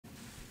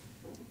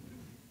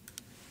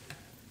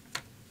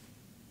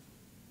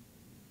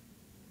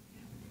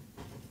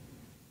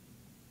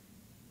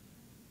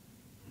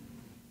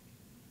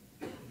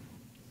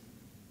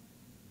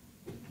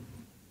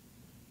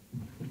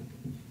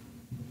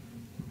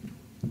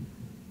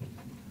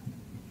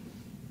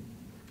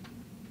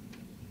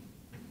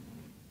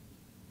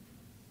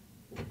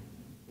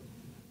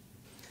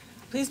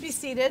Please be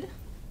seated.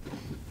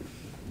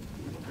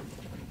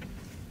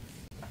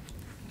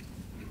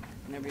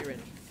 Whenever you're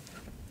ready.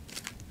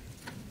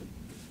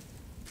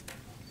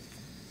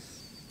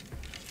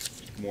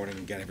 Good morning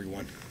again,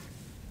 everyone.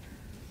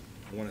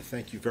 I want to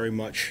thank you very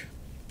much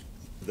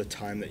for the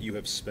time that you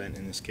have spent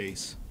in this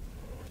case,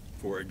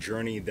 for a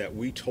journey that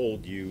we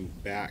told you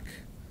back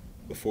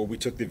before we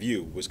took the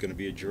view was going to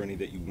be a journey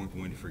that you weren't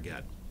going to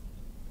forget.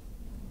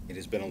 It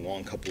has been a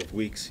long couple of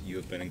weeks. You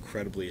have been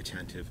incredibly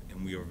attentive,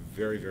 and we are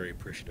very, very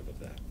appreciative of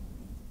that.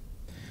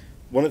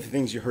 One of the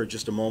things you heard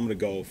just a moment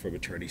ago from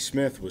Attorney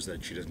Smith was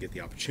that she doesn't get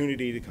the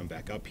opportunity to come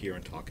back up here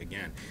and talk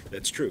again.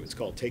 That's true. It's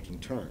called taking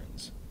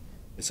turns.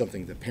 It's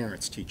something that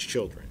parents teach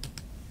children.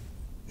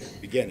 At the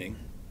beginning,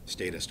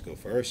 state has to go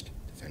first,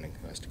 defendant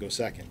has to go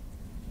second.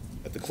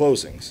 At the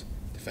closings,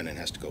 defendant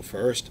has to go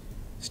first,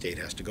 state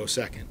has to go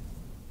second.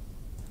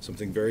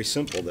 Something very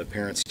simple that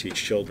parents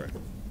teach children.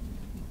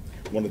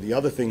 One of the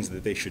other things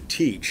that they should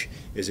teach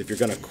is if you're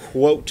going to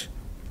quote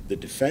the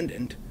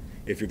defendant,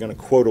 if you're going to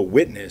quote a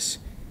witness,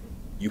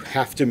 you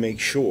have to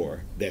make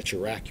sure that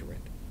you're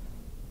accurate.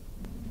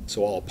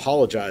 So I'll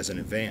apologize in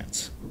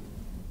advance,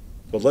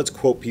 but let's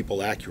quote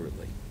people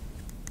accurately.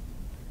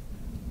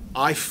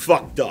 I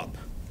fucked up.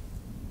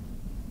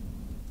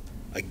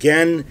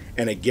 Again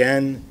and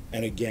again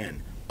and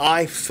again.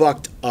 I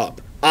fucked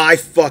up. I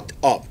fucked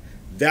up.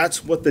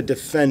 That's what the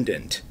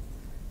defendant,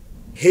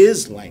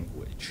 his language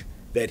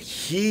that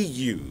he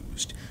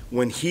used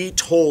when he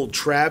told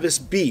Travis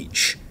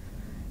Beach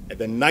at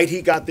the night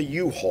he got the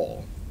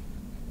U-Haul,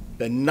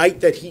 the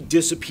night that he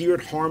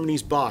disappeared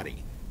Harmony's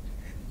body,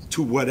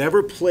 to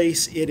whatever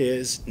place it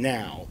is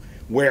now,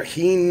 where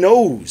he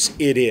knows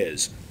it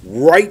is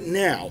right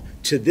now,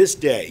 to this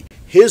day,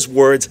 his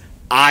words,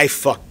 I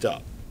fucked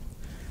up.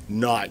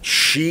 Not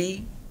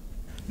she,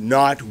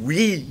 not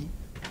we,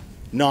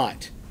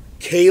 not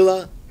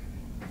Kayla,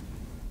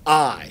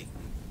 I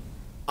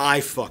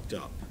fucked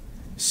up.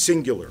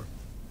 Singular,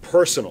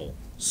 personal,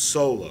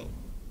 solo.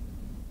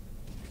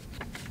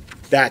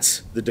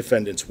 That's the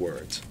defendant's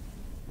words.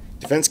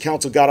 Defense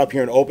counsel got up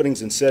here in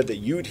openings and said that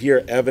you'd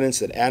hear evidence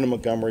that Adam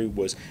Montgomery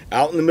was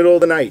out in the middle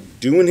of the night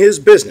doing his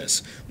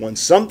business when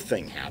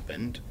something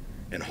happened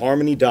and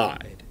Harmony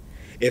died.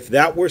 If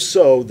that were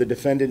so, the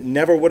defendant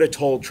never would have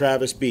told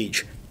Travis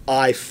Beach,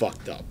 I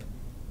fucked up.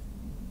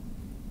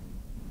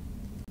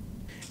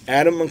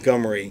 Adam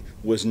Montgomery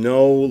was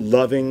no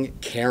loving,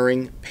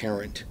 caring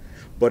parent,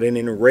 but an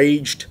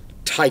enraged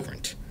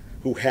tyrant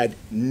who had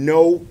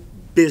no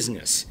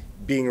business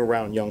being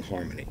around young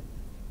Harmony.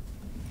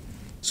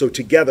 So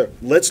together,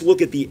 let's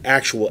look at the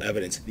actual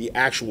evidence, the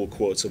actual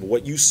quotes of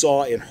what you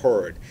saw and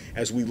heard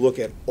as we look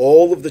at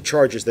all of the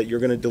charges that you're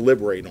going to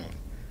deliberate on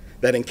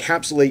that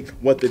encapsulate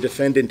what the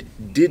defendant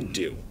did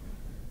do,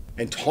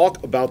 and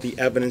talk about the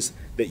evidence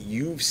that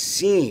you've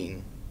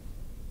seen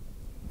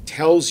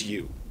tells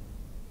you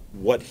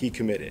what he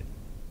committed.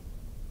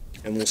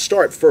 And we'll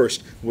start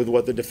first with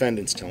what the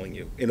defendant's telling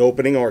you in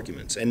opening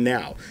arguments, and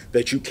now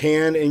that you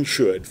can and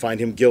should find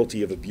him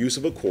guilty of abuse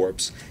of a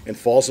corpse and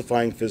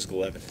falsifying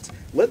physical evidence.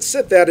 Let's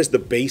set that as the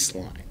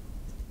baseline.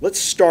 Let's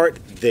start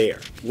there.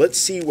 Let's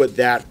see what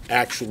that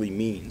actually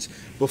means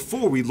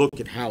before we look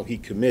at how he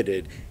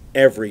committed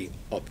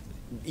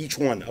each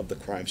one of the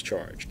crimes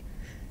charged,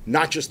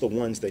 not just the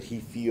ones that he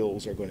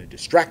feels are going to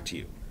distract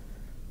you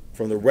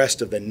from the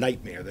rest of the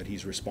nightmare that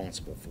he's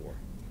responsible for.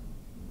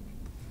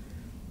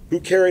 Who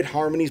carried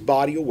Harmony's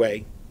body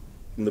away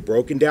from the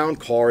broken down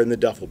car in the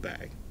duffel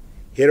bag,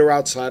 hid her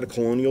outside of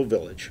Colonial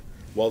Village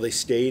while they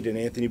stayed in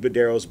Anthony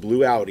Badero's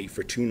blue Audi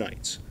for 2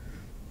 nights,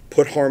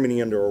 put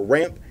Harmony under a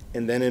ramp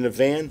and then in a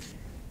van,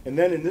 and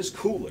then in this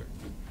cooler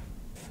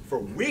for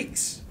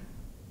weeks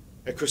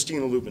at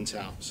Christina Lupin's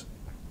house,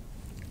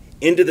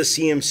 into the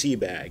CMC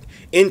bag,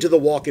 into the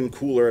walk-in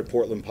cooler at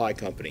Portland Pie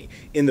Company,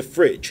 in the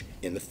fridge,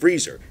 in the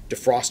freezer,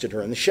 defrosted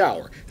her in the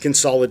shower,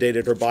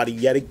 consolidated her body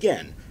yet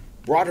again,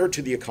 brought her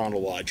to the Econo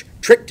Lodge,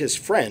 tricked his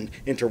friend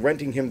into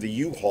renting him the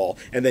U-Haul,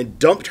 and then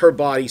dumped her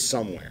body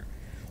somewhere.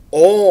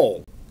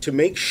 All to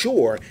make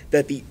sure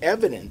that the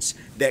evidence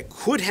that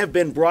could have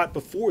been brought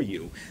before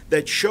you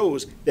that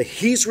shows that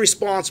he's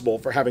responsible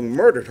for having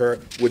murdered her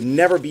would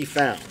never be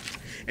found.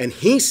 And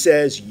he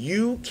says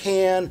you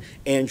can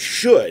and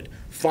should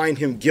find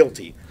him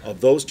guilty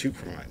of those 2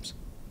 crimes,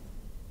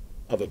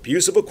 of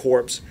abuse of a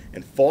corpse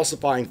and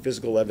falsifying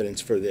physical evidence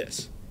for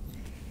this.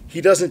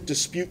 He doesn't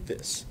dispute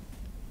this.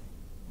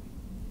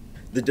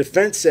 The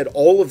defense said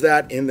all of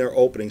that in their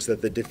openings,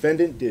 that the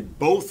defendant did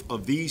both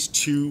of these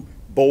 2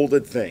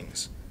 bolded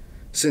things.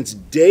 Since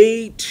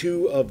day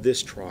 2 of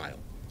this trial,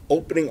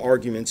 opening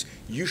arguments,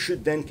 you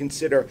should then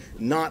consider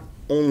not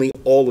only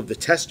all of the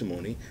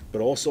testimony,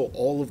 but also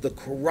all of the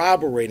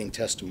corroborating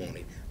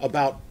testimony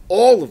about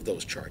all of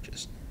those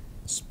charges,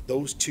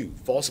 those 2,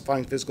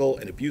 falsifying physical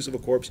and abuse of a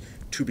corpse,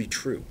 to be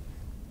true.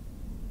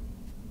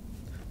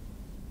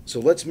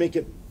 So let's make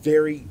it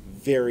very,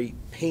 very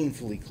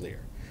painfully clear.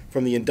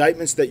 From the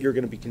indictments that you're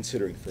going to be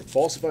considering for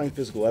falsifying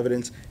physical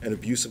evidence and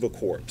abuse of a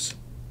corpse,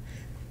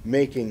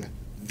 making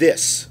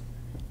this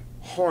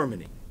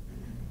Harmony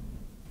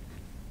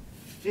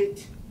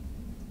fit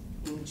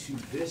into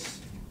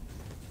this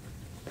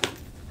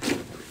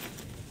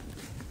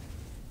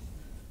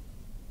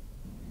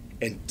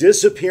and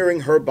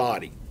disappearing her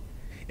body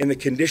in the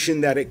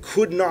condition that it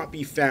could not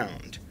be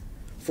found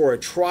for a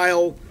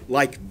trial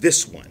like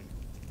this one.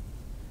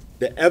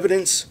 The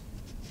evidence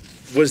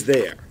was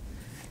there,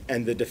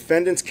 and the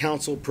defendant's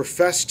counsel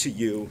professed to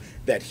you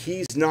that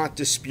he's not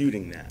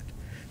disputing that,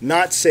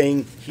 not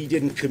saying he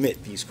didn't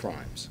commit these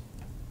crimes.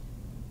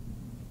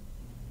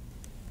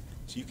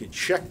 So you can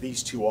check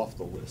these two off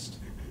the list.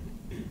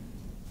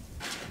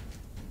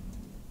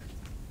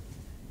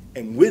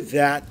 And with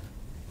that,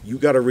 you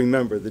got to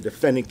remember the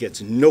defendant gets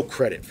no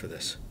credit for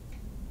this.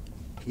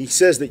 He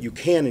says that you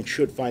can and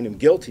should find him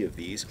guilty of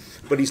these,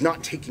 but he's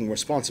not taking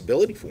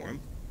responsibility for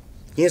them.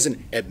 He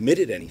hasn't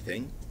admitted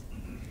anything.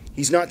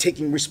 He's not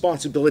taking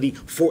responsibility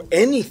for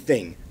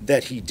anything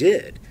that he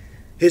did.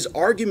 His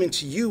argument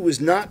to you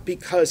is not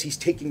because he's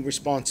taking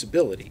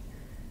responsibility.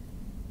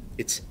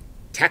 It's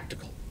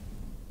tactical.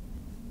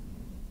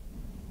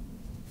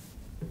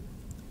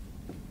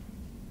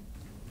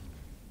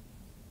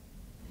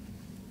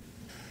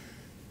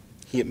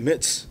 He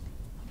admits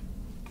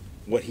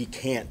what he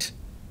can't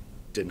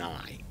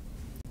deny.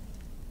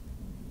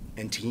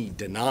 And he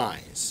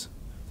denies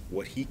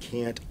what he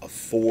can't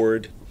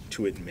afford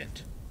to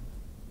admit.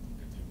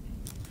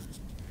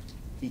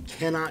 He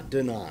cannot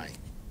deny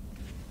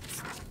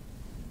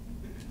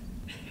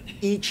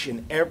each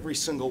and every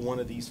single one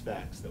of these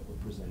facts that were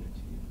presented to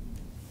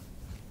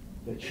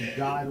you. That she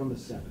died on the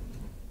 7th.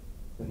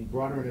 That he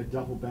brought her in a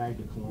duffel bag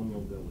to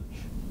Colonial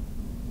Village.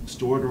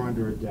 Stored her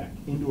under a deck,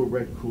 into a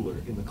red cooler,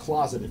 in the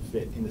closet it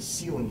fit, in the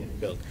ceiling it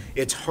filled.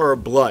 It's her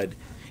blood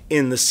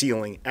in the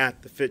ceiling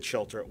at the Fit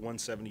Shelter at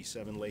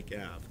 177 Lake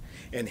Ave.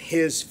 And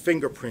his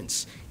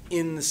fingerprints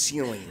in the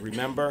ceiling,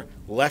 remember?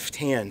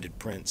 Left-handed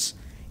prints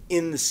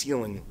in the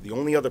ceiling, the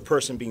only other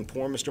person being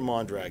poor Mr.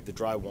 Mondrag, the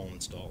drywall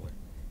installer,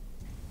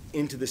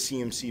 into the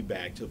CMC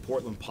bag to the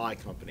Portland Pie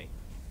Company,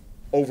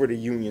 over to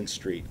Union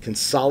Street,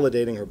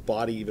 consolidating her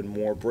body even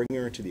more, bringing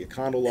her to the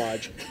Econo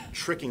Lodge,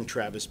 tricking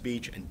Travis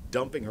Beach, and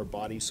dumping her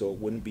body so it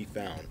wouldn't be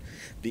found.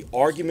 The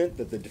argument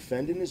that the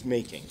defendant is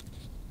making,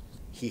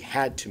 he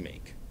had to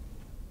make.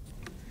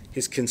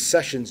 His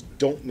concessions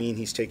don't mean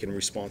he's taken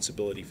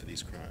responsibility for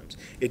these crimes.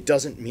 It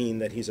doesn't mean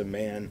that he's a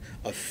man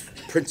of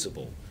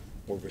principle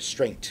or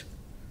restraint,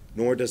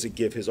 nor does it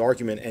give his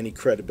argument any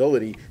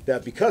credibility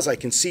that because I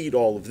concede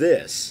all of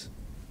this,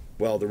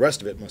 well, the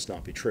rest of it must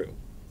not be true.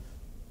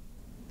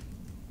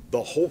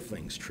 The whole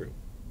thing's true.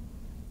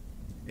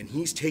 And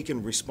he's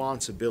taken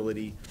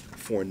responsibility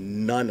for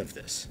none of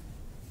this.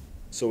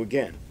 So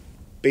again,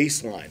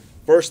 baseline,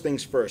 first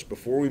things first,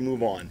 before we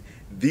move on,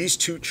 these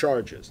two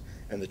charges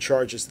and the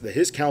charges that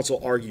his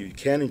counsel argued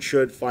can and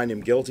should find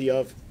him guilty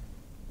of,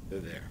 they're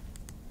there.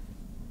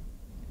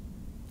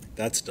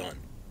 That's done.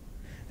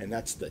 And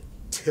that's the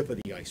tip of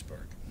the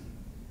iceberg.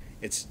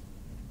 It's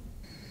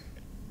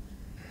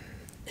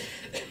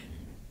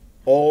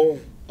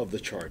all of the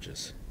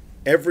charges.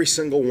 Every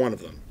single one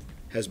of them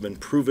has been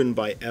proven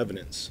by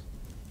evidence,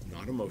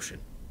 not emotion,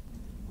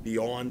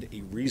 beyond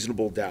a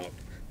reasonable doubt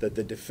that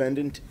the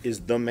defendant is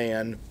the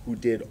man who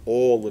did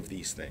all of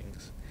these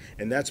things.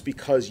 And that's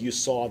because you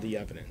saw the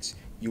evidence.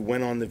 You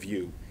went on The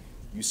View.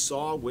 You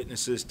saw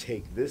witnesses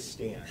take this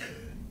stand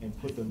and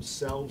put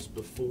themselves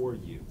before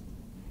you.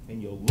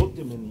 And you looked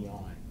them in the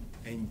eye.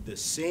 And the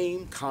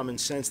same common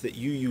sense that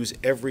you use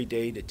every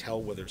day to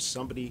tell whether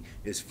somebody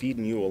is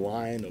feeding you a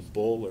lion, a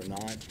bull, or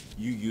not,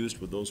 you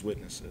used with those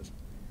witnesses.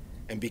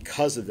 And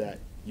because of that,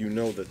 you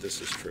know that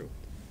this is true.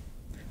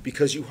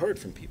 Because you heard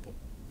from people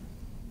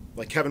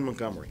like Kevin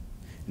Montgomery,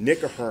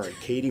 Nick Ahern,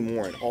 Katie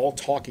Morin, all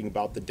talking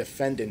about the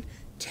defendant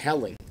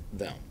telling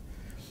them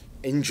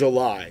in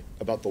July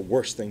about the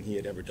worst thing he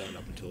had ever done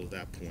up until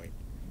that point.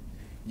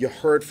 You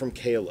heard from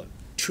Kayla,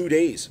 2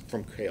 days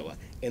from Kayla,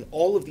 and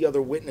all of the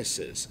other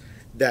witnesses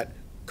that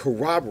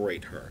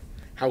corroborate her,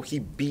 how he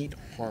beat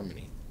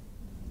Harmony,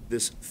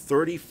 this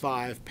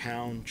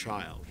 35-pound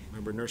child.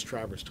 Remember, Nurse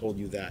Travers told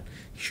you that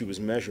she was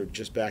measured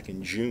just back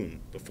in June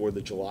before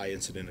the July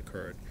incident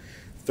occurred.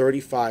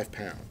 35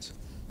 pounds,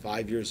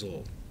 5 years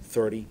old,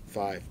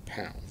 35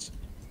 pounds.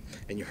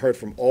 And you heard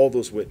from all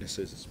those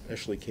witnesses,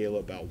 especially Kayla,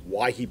 about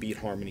why he beat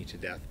Harmony to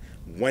death,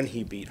 when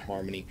he beat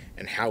Harmony,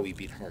 and how he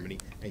beat Harmony,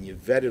 and you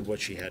vetted what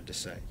she had to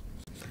say.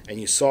 And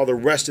you saw the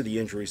rest of the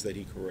injuries that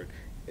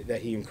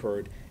he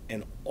incurred,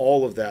 and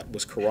all of that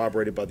was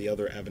corroborated by the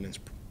other evidence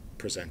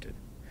presented.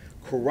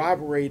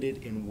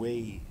 Corroborated in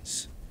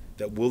ways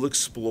that we'll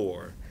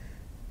explore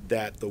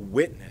that the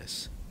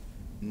witness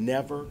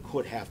never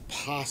could have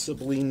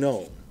possibly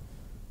known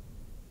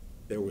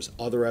there was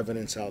other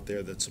evidence out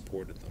there that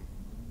supported them.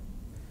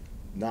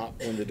 Not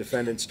when the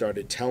defendant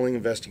started telling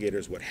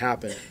investigators what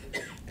happened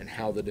and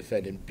how the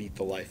defendant beat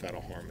the life out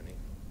of Harmony.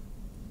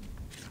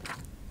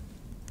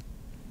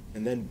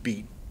 And then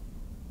beat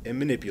and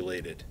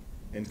manipulated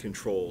and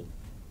controlled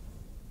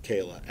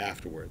Kayla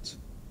afterwards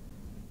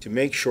to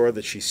make sure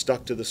that she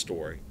stuck to the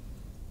story,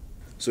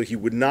 so he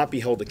would not be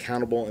held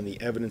accountable and the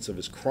evidence of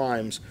his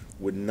crimes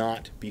would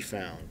not be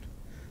found.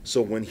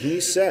 So when he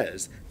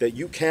says that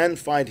you can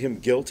find him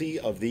guilty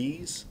of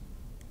these,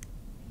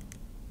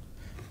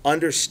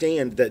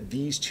 understand that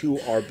these two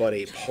are but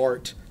a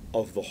part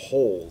of the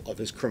whole of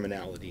his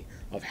criminality,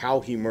 of how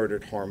he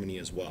murdered Harmony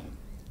as well.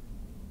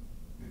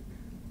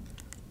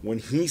 When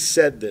he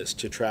said this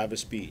to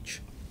Travis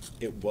Beach,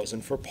 it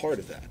wasn't for part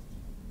of that.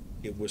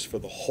 It was for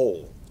the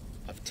whole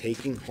of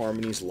taking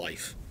Harmony's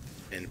life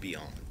and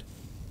beyond.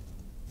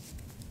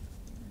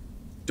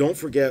 Don't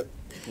forget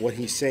what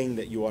he's saying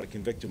that you ought to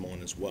convict him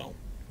on as well.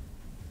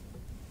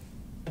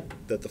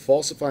 That the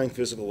falsifying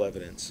physical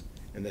evidence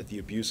and that the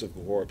abuse of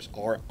corpse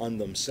are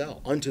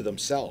unto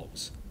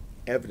themselves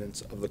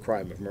evidence of the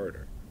crime of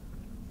murder.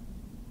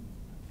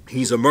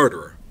 He's a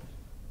murderer.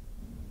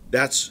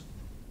 That's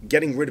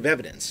getting rid of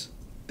evidence.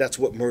 That's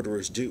what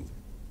murderers do.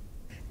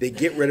 They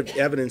get rid of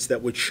evidence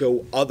that would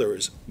show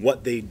others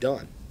what they'd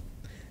done.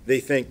 They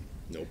think,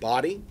 no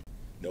body,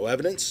 no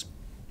evidence,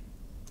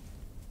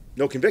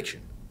 no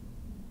conviction.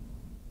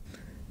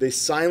 They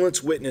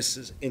silence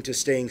witnesses into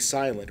staying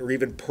silent or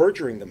even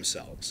perjuring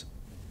themselves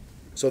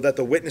so that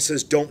the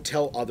witnesses don't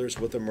tell others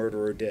what the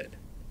murderer did.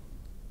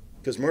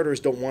 Because murderers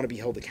don't want to be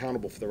held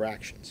accountable for their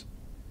actions.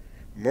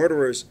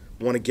 Murderers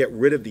want to get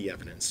rid of the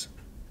evidence.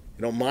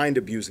 They don't mind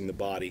abusing the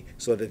body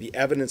so that the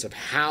evidence of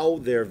how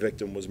their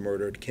victim was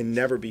murdered can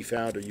never be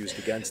found or used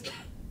against them.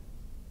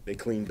 They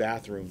clean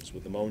bathrooms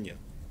with ammonia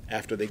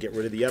after they get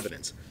rid of the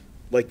evidence,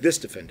 like this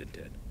defendant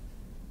did.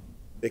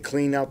 They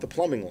clean out the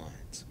plumbing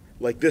lines,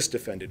 like this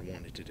defendant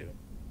wanted to do.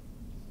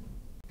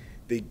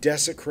 They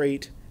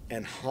desecrate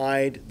and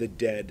hide the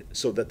dead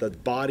so that the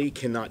body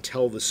cannot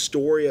tell the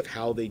story of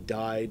how they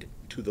died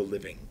to the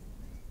living.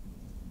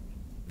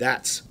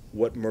 That's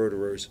what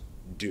murderers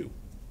do.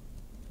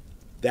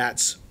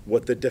 That's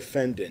what the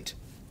defendant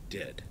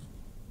did,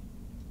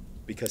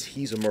 because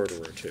he's a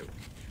murderer too.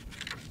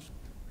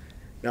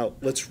 Now,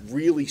 let's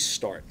really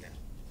start now.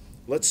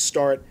 Let's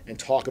start and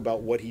talk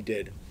about what he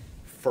did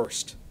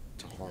first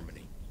to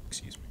Harmony.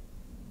 Excuse me.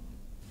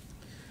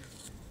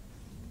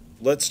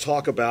 Let's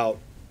talk about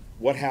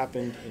what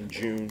happened in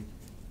June.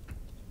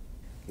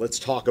 Let's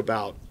talk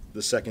about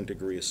the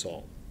second-degree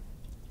assault.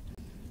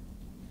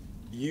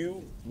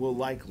 You will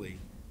likely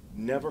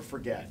never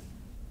forget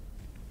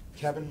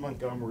Kevin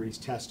Montgomery's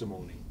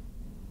testimony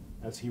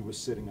as he was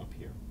sitting up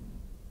here,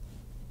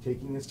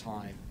 taking his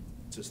time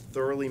to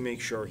thoroughly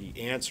make sure he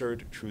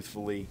answered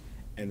truthfully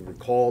and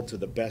recalled to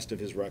the best of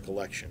his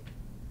recollection.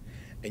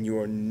 And you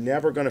are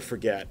never going to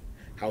forget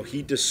how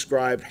he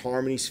described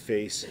Harmony's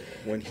face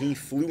when he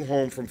flew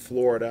home from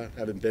Florida,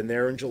 having been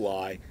there in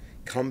July,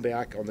 come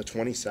back on the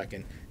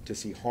 22nd to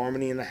see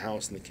Harmony in the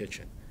house in the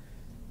kitchen.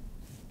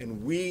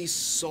 And we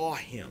saw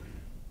him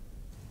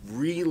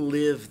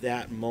relive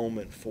that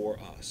moment for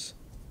us,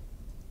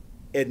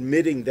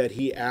 admitting that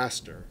he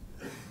asked her,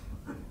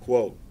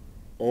 quote,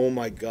 "Oh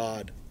my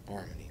God,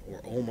 Harmony,"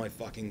 or "Oh my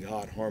fucking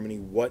God, Harmony,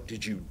 what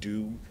did you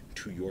do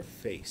to your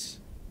face?"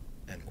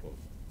 End quote.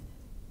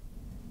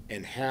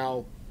 And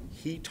how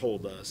he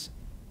told us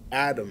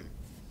Adam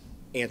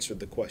answered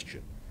the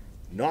question.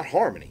 Not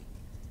Harmony.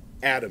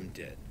 Adam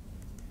did.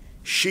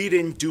 She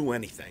didn't do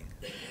anything.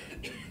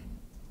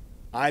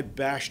 I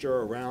bashed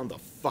her around the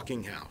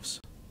fucking house.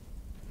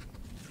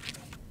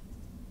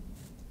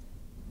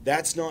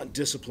 That's not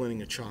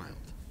disciplining a child.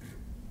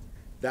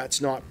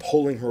 That's not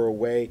pulling her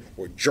away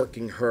or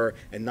jerking her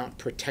and not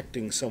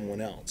protecting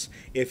someone else.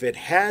 If it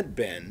had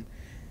been,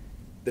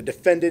 the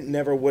defendant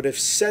never would have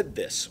said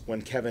this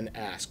when Kevin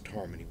asked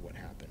Harmony what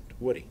happened,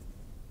 would he?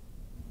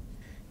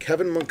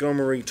 Kevin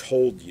Montgomery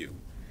told you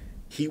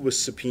he was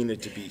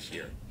subpoenaed to be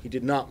here. He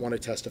did not want to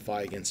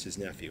testify against his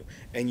nephew.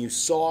 And you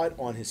saw it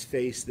on his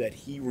face that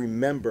he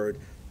remembered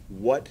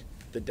what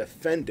the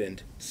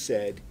defendant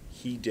said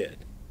he did.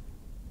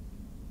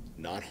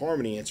 Not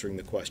Harmony answering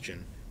the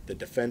question, the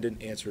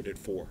defendant answered it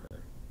for her.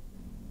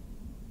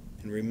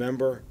 And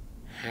remember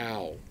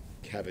how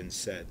Kevin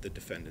said the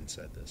defendant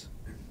said this.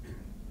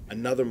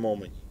 Another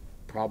moment,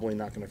 probably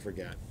not going to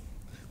forget.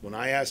 When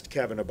I asked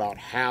Kevin about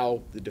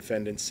how the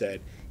defendant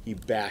said he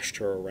bashed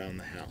her around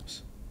the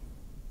house,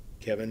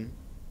 Kevin,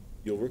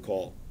 you'll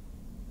recall,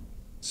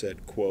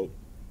 said, quote,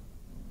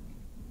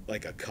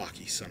 "like a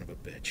cocky son of a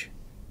bitch."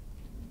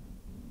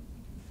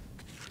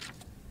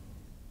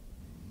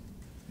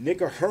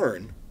 Nick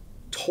Ahern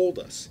told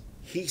us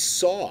he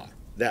saw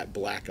that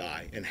black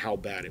eye and how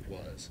bad it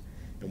was.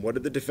 And what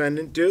did the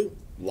defendant do?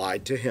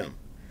 Lied to him.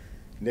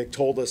 Nick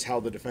told us how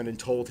the defendant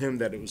told him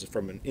that it was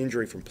from an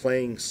injury from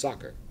playing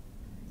soccer.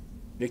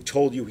 Nick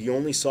told you he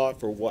only saw it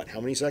for what? How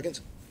many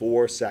seconds?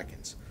 4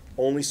 seconds.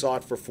 Only saw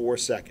it for 4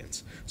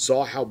 seconds.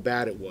 Saw how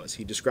bad it was.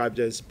 He described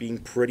it as being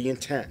pretty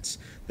intense,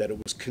 that it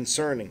was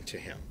concerning to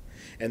him,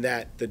 and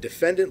that the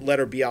defendant let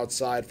her be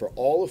outside for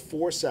all of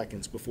 4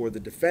 seconds before the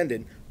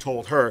defendant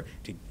told her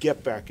to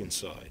get back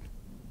inside.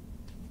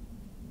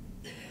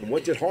 And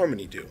what did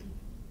Harmony do?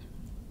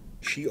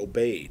 She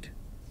obeyed.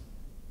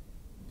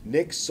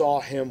 Nick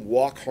saw him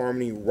walk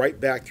Harmony right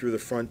back through the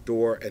front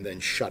door and then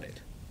shut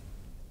it.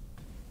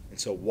 And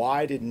so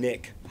why did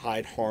Nick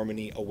hide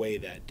Harmony away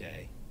that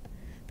day?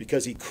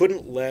 Because he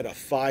couldn't let a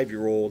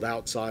 5-year-old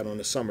outside on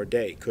a summer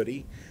day, could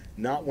he?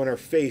 Not when her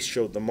face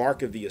showed the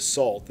mark of the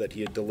assault that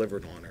he had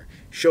delivered on her.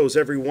 Shows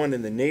everyone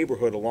in the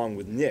neighborhood, along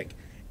with Nick,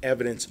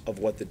 evidence of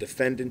what the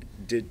defendant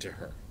did to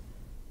her.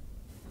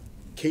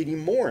 Katie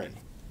Morin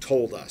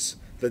told us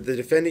that the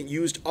defendant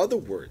used other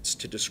words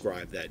to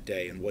describe that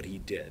day and what he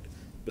did,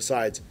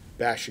 besides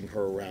bashing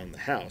her around the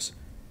house.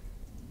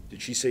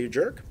 Did she say a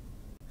jerk?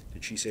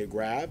 Did she say a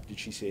grab? Did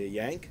she say a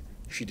yank?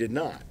 She did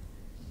not.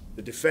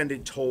 The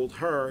defendant told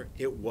her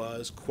it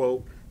was,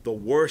 quote, the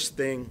worst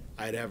thing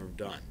I'd ever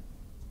done,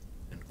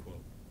 end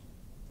quote.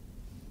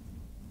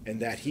 And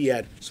that he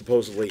had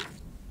supposedly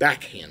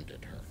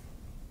backhanded her.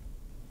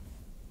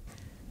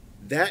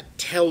 That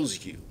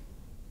tells you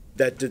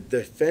that the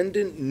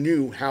defendant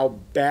knew how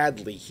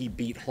badly he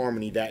beat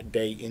Harmony that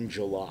day in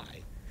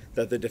July,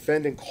 that the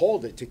defendant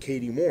called it to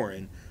Katie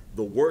Morin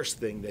the worst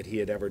thing that he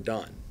had ever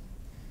done.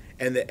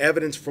 And the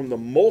evidence from the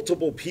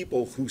multiple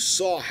people who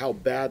saw how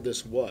bad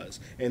this was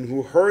and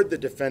who heard the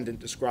defendant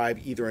describe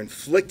either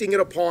inflicting it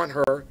upon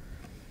her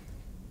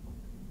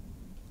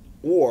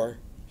or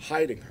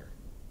hiding her.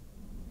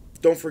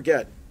 Don't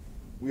forget,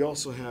 we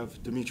also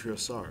have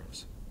Demetrios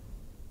Saros.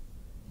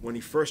 When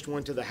he first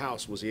went to the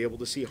house, was he able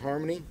to see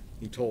Harmony?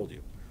 He told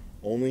you.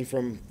 Only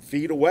from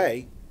feet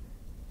away,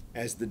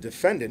 as the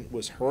defendant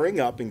was hurrying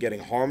up and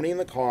getting Harmony in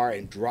the car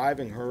and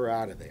driving her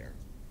out of there.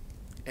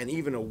 And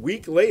even a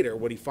week later,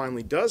 when he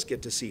finally does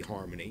get to see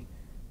Harmony,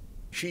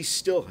 she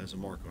still has a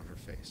mark on her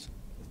face.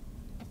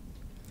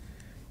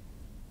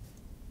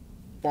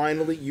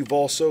 Finally, you've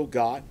also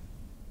got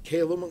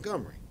Kayla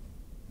Montgomery,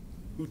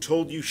 who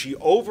told you she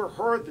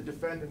overheard the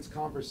defendant's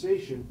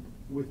conversation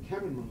with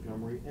Kevin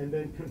Montgomery and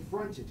then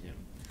confronted him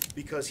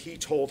because he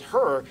told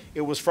her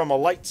it was from a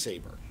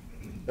lightsaber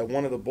that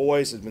one of the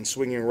boys had been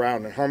swinging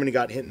around and Harmony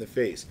got hit in the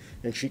face.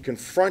 And she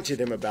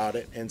confronted him about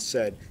it and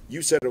said,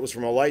 "You said it was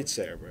from a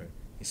lightsaber."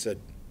 He said,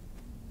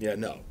 "Yeah,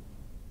 no.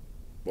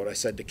 What I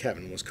said to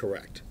Kevin was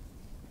correct."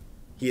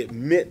 He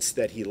admits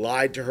that he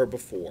lied to her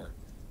before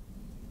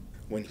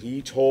when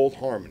he told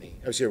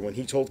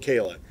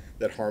Kayla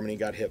that Harmony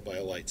got hit by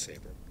a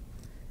lightsaber.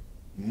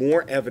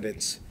 More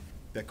evidence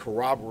that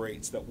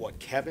corroborates that what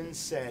Kevin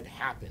said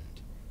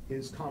happened,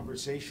 his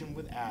conversation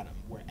with Adam,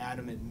 where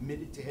Adam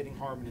admitted to hitting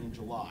Harmony in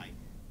July,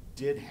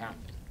 did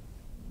happen.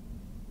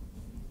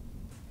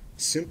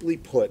 Simply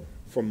put,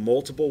 from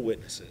multiple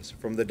witnesses,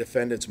 from the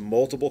defendant's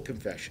multiple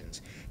confessions,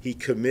 he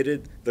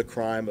committed the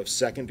crime of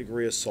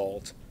second-degree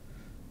assault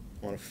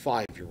on a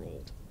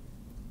 5-year-old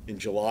in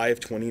July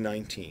of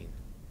 2019.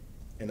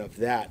 And of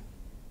that,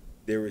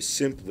 there is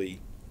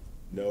simply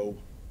no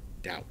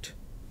doubt.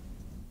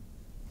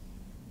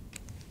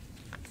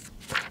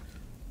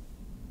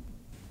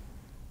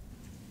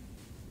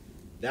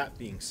 That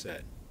being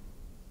said,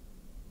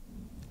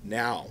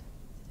 now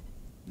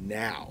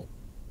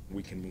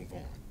we can move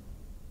on.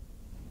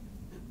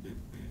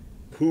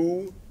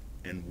 Who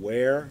and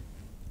where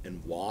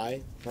and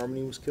why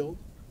Harmony was killed?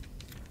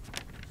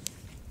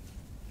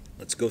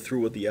 Let's go through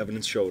what the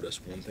evidence showed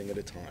us, one thing at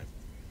a time.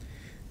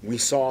 We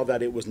saw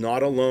that it was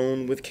not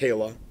alone with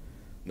Kayla,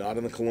 not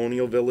in the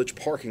Colonial Village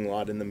parking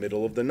lot in the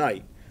middle of the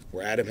night,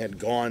 where Adam had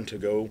gone to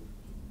go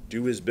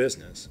do his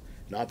business.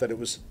 Not that it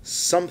was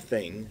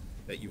something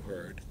that you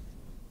heard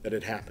that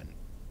had happened.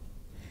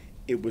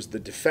 It was the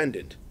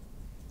defendant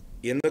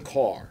in the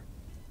car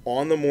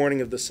on the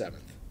morning of the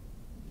 7th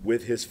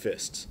with his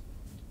fists.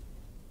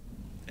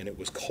 And it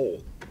was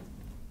cold.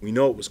 We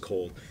know it was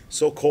cold.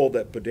 So cold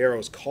that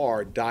Badero's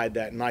car died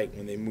that night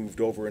when they moved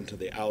over into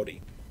the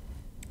Audi.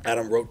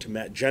 Adam wrote to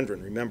Matt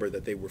Gendron, remember,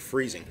 that they were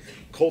freezing.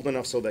 Cold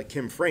enough so that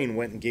Kim Frayne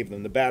went and gave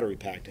them the battery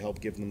pack to help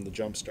give them the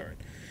jump start.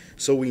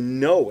 So we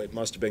know it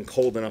must have been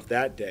cold enough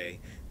that day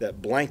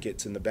that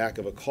blankets in the back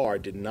of a car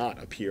did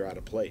not appear out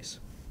of place.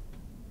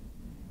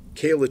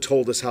 Kayla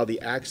told us how the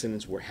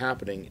accidents were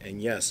happening,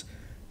 and yes,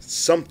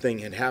 something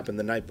had happened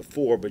the night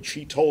before, but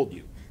she told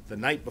you the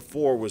night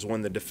before was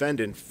when the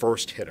defendant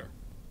first hit her.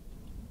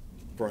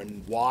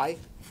 Why?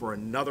 For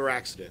another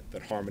accident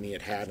that Harmony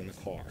had had in the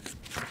car.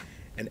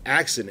 An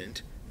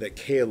accident that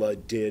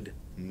Kayla did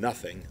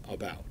nothing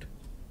about.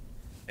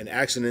 An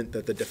accident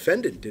that the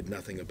defendant did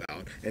nothing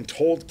about and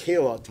told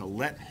Kayla to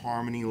let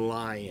Harmony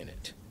lie in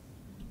it.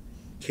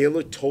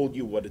 Kayla told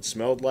you what it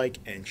smelled like,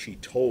 and she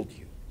told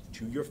you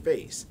to your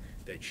face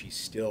that she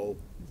still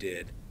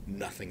did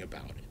nothing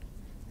about it.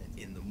 And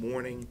in the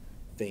morning,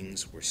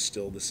 things were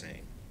still the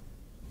same.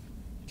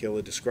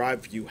 Kayla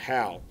described for you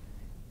how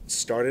it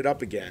started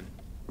up again.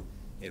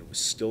 It was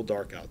still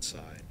dark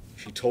outside.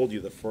 She told you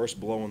the first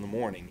blow in the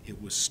morning,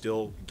 it was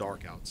still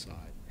dark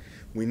outside.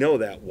 We know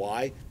that.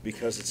 Why?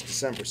 Because it's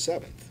December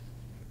 7th.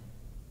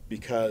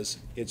 Because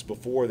it's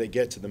before they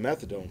get to the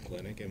methadone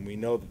clinic, and we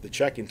know that the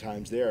check-in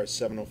times there are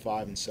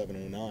 7:05 and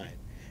 7:09.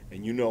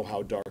 And you know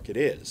how dark it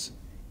is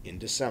in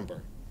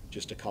December,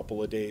 just a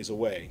couple of days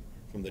away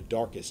from the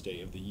darkest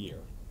day of the year,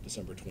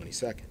 December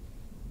 22nd.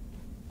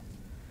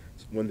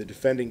 When the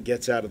defendant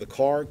gets out of the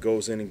car,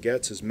 goes in and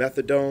gets his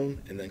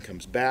methadone, and then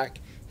comes back,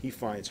 he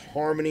finds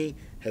Harmony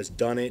has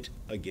done it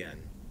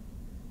again.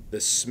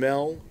 The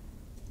smell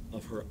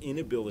of her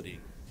inability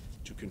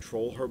to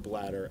control her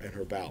bladder and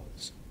her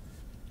bowels,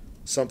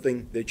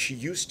 something that she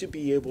used to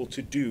be able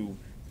to do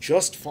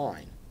just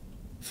fine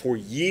for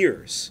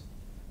years,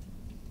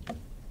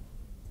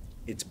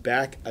 it's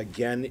back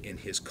again in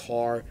his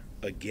car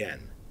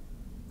again.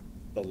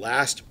 The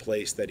last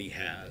place that he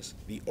has,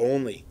 the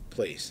only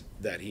place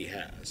that he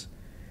has.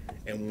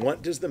 And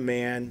what does the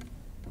man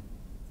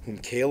whom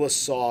Kayla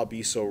saw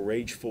be so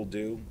rageful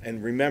do?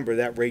 And remember,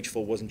 that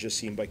rageful wasn't just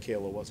seen by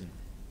Kayla, wasn't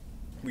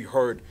it? We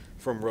heard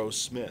from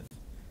Rose Smith,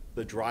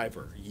 the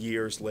driver,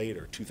 years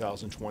later,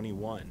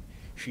 2021.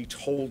 She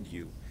told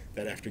you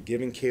that after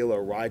giving Kayla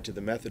a ride to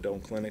the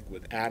methadone clinic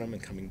with Adam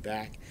and coming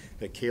back,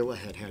 that Kayla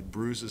had had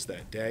bruises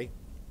that day,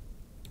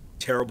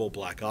 terrible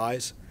black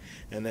eyes,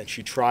 and that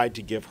she tried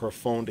to give her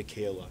phone to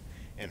Kayla.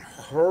 And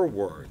her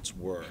words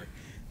were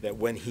that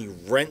when he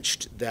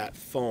wrenched that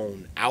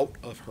phone out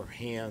of her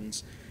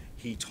hands,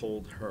 he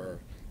told her,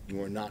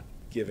 "You are not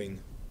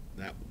giving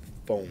that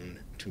phone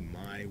to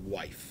my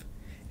wife."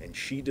 And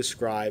she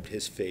described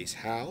his face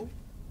how?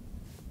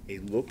 A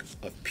look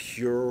of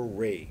pure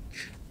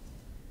rage.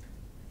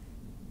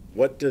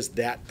 What does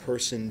that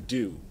person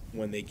do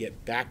when they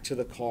get back to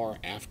the car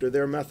after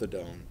their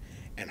methadone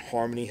and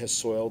Harmony has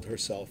soiled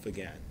herself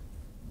again?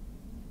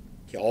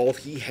 All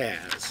he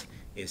has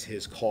is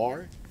his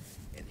car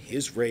and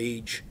his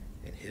rage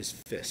and his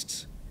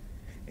fists.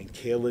 And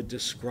Kayla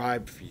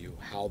described for you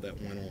how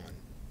that went on.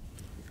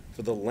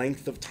 For the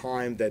length of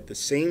time that, the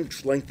same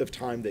length of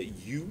time that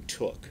you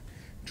took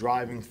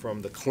driving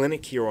from the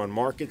clinic here on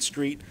Market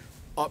Street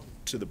up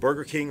to the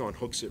Burger King on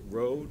Hooksett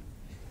Road,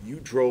 you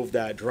drove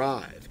that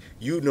drive.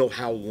 You know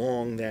how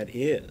long that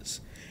is.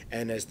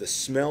 And as the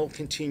smell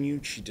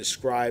continued, she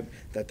described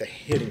that the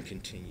hitting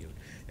continued.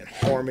 And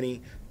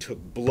Harmony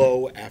took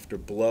blow after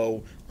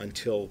blow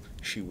until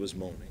she was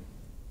moaning.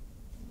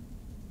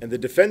 And the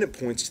defendant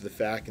points to the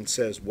fact and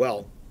says,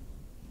 well,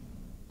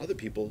 other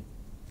people,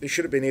 they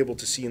should have been able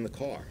to see in the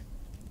car.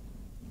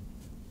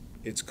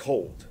 It's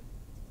cold.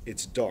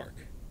 It's dark.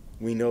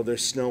 We know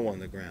there's snow on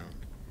the ground.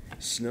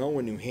 Snow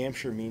in New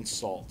Hampshire means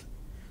salt,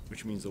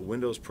 which means the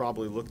windows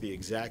probably look the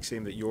exact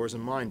same that yours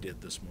and mine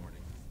did this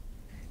morning.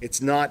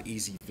 It's not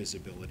easy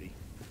visibility.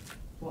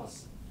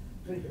 Plus,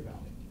 think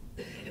about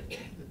it.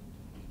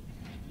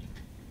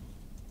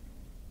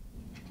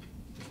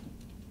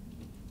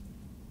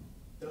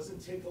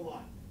 Doesn't take a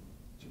lot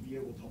to be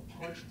able to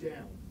punch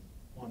down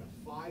on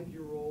a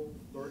 5-year-old,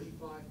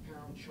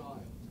 35-pound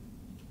child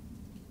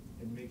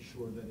and make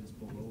sure that it's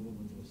below the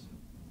windowsill.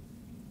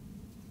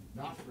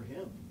 Not for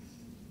him.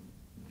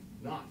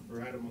 Not for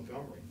Adam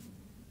Montgomery.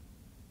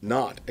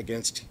 Not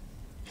against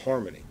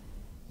Harmony.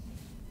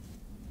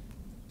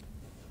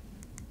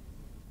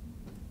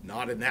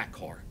 Not in that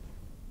car.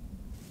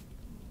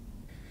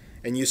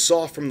 And you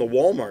saw from the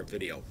Walmart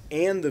video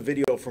and the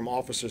video from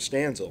Officer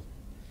Stanzel,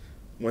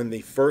 when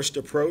they first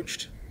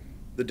approached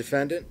the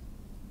defendant,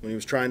 when he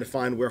was trying to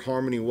find where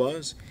Harmony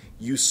was,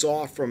 you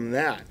saw from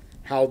that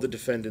how the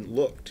defendant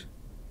looked.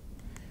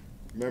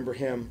 Remember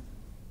him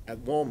at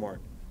Walmart.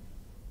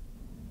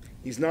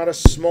 He's not a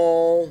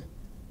small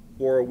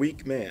or a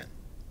weak man.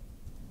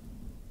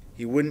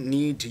 He wouldn't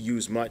need to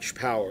use much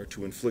power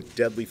to inflict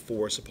deadly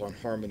force upon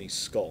Harmony's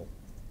skull.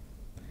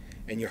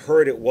 And you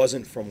heard it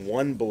wasn't from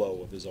one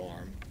blow of his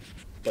arm,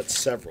 but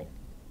several.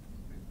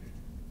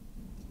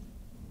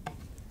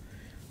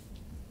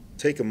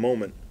 Take a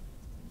moment.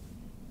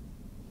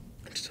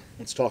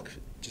 Let's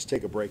just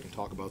take a break and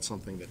talk about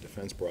something that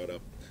defense brought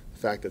up. The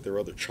fact that there are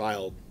other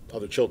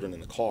children in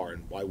the car,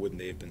 and why wouldn't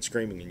they have been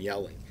screaming and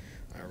yelling?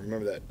 I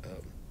remember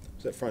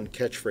that fun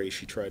catchphrase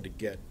she tried to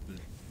get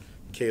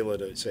Kayla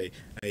to say,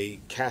 a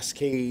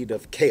cascade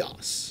of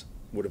chaos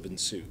would have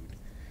ensued.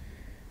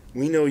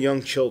 We know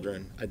young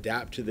children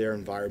adapt to their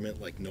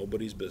environment like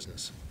nobody's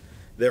business.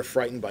 They're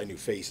frightened by new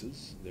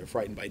faces, they're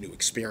frightened by new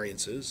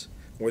experiences,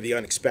 or the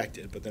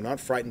unexpected, but they're not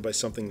frightened by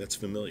something that's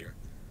familiar.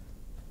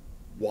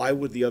 Why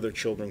would the other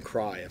children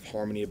cry if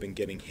Harmony had been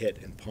getting hit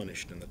and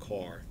punished in the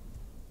car?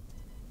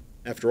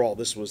 After all,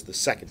 this was the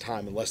second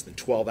time in less than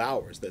 12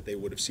 hours that they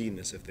would have seen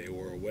this if they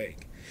were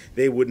awake.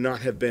 They would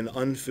not have been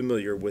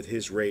unfamiliar with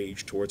his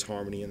rage towards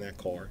Harmony in that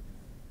car.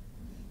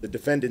 The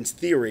defendant's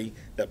theory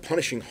that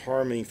punishing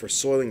Harmony for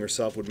soiling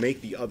herself would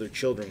make the other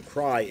children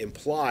cry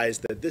implies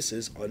that this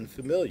is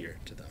unfamiliar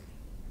to them.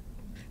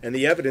 And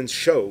the evidence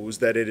shows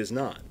that it is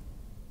not.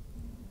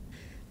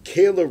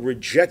 Kayla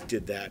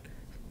rejected that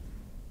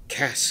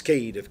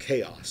cascade of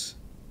chaos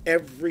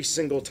every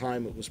single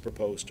time it was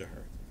proposed to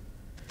her.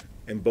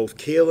 And both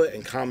Kayla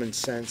and common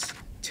sense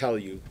tell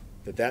you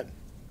that that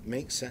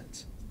makes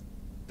sense,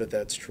 that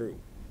that's true.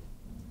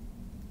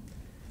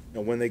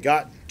 Now, when they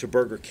got to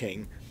Burger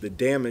King, the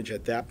damage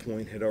at that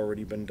point had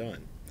already been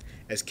done.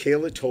 As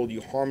Kayla told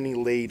you, Harmony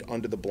laid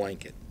under the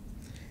blanket.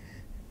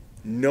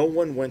 No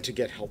one went to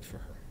get help for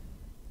her.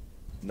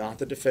 Not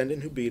the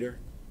defendant who beat her,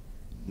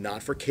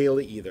 not for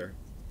Kayla either.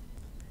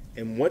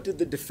 And what did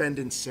the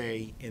defendant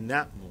say in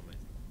that moment?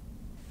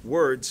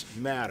 Words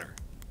matter.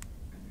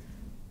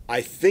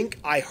 I think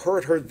I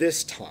hurt her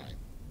this time.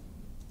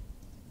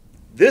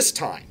 This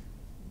time.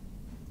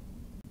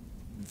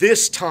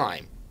 This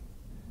time,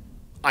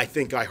 I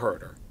think I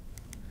hurt her.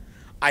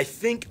 I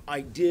think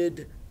I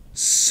did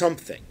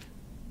something.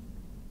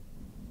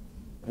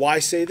 Why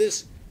say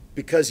this?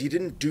 Because he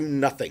didn't do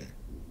nothing.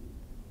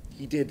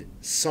 He did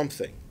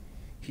something.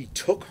 He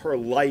took her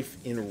life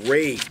in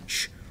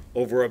rage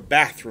over a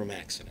bathroom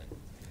accident.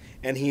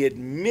 And he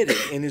admitted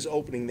in his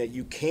opening that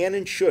you can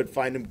and should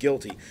find him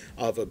guilty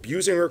of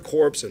abusing her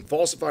corpse and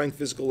falsifying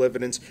physical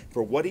evidence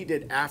for what he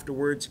did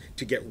afterwards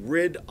to get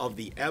rid of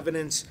the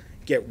evidence,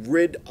 get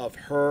rid of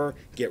her,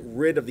 get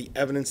rid of the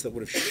evidence that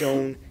would have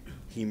shown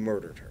he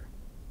murdered her.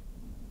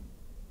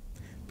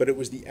 But it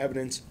was the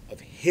evidence of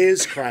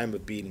his crime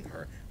of beating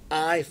her.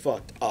 I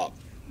fucked up.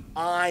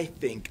 I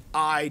think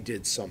I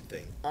did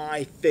something.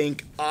 I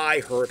think I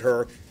hurt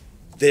her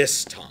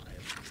this time.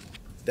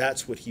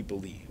 That's what he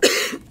believed.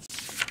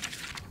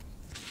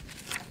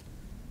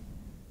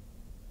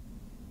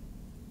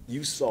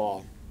 You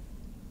saw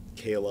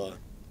Kayla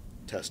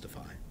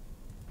testify.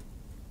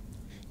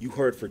 You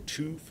heard for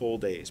 2 full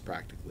days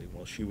practically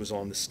while she was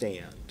on the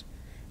stand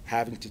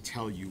having to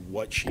tell you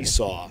what she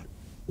saw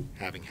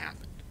having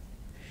happened.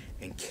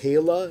 And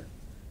Kayla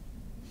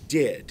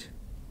did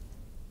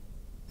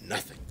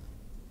nothing.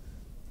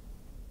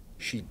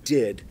 She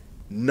did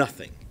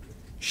nothing.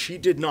 She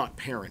did not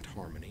parent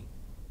Harmony.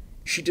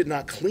 She did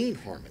not clean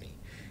Harmony.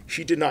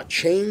 She did not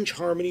change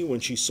Harmony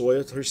when she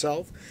soiled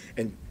herself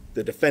and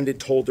the defendant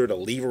told her to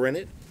leave her in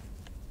it.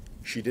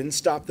 She didn't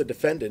stop the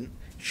defendant.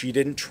 She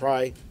didn't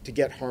try to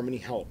get Harmony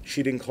help.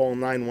 She didn't call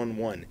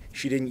 911.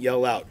 She didn't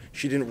yell out.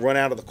 She didn't run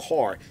out of the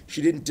car.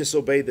 She didn't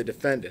disobey the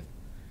defendant.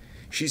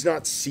 She's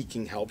not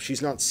seeking help.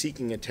 She's not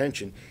seeking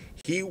attention.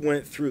 He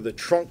went through the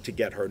trunk to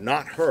get her,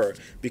 not her,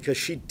 because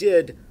she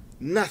did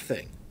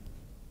nothing.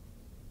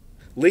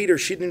 Later,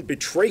 she didn't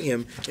betray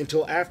him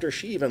until after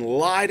she even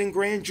lied in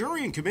grand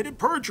jury and committed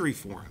perjury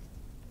for him.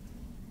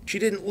 She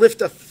didn't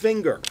lift a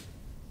finger.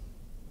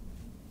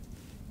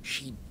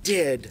 She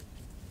did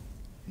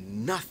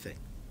nothing.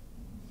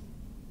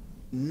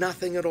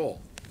 Nothing at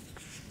all.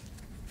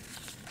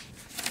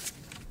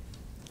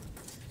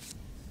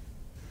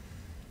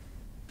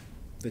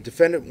 The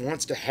defendant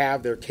wants to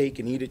have their cake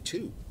and eat it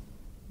too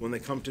when they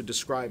come to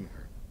describe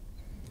her.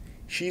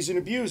 She's an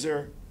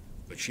abuser,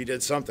 but she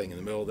did something in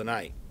the middle of the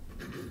night.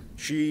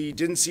 She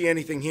didn't see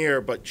anything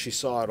here, but she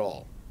saw it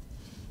all.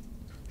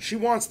 She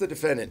wants the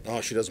defendant.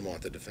 Oh, she doesn't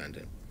want the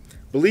defendant.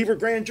 Believe her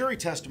grand jury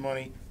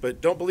testimony,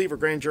 but don't believe her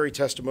grand jury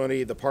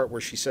testimony, the part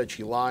where she said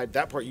she lied.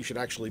 That part you should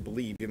actually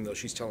believe, even though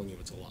she's telling you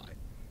it's a lie.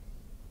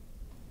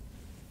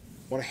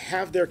 Want to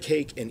have their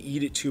cake and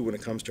eat it too when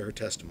it comes to her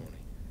testimony.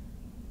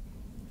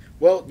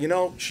 Well, you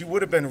know, she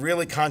would have been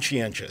really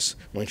conscientious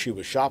when she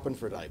was shopping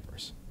for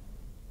diapers.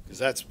 Because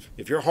that's,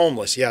 if you're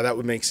homeless, yeah, that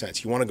would make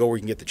sense. You want to go where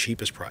you can get the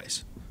cheapest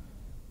price.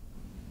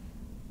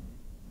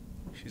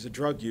 She's a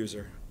drug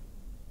user.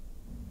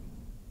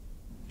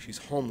 She's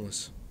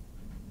homeless.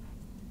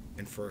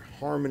 And for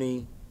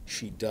Harmony,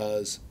 she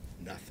does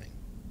nothing.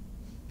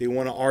 They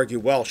want to argue,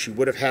 well, she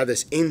would have had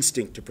this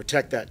instinct to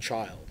protect that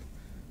child.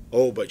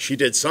 Oh, but she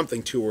did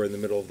something to her in the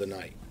middle of the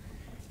night.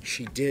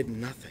 She did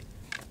nothing.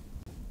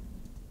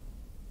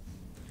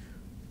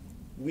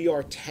 We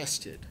are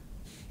tested,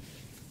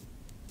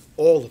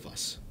 all of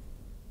us,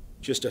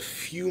 just a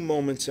few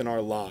moments in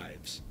our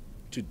lives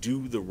to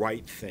do the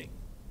right thing,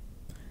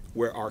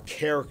 where our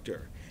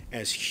character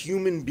as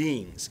human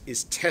beings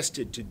is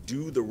tested to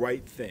do the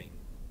right thing.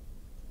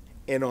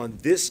 And on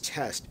this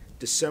test,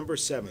 December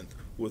 7th,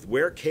 with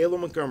where Kayla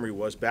Montgomery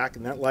was back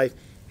in that life,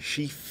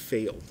 she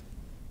failed.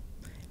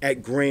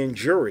 At grand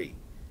jury,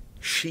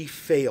 she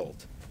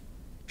failed.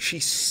 She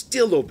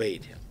still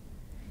obeyed him.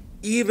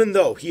 Even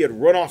though he had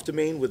run off to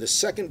Maine with a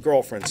second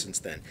girlfriend since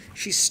then,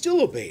 she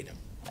still obeyed him.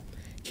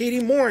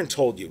 Katie Morin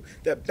told you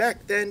that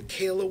back then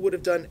Kayla would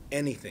have done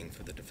anything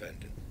for the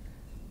defendant.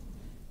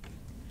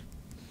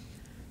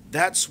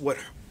 That's what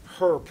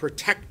her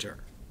protector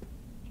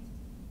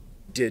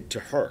did to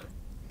her.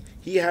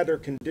 He had her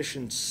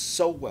conditioned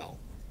so well,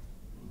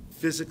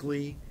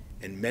 physically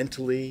and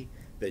mentally,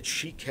 that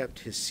she kept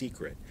his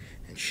secret,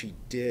 and she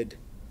did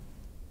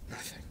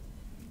nothing.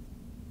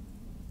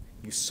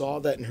 You saw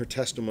that in her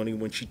testimony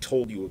when she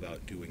told you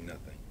about doing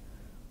nothing.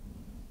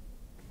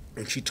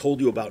 And she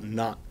told you about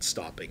not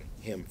stopping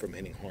him from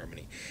hitting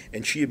Harmony.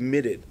 And she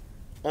admitted,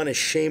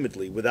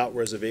 unashamedly, without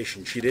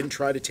reservation, she didn't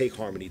try to take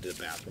Harmony to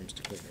the bathrooms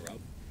to clean her up.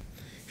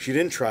 She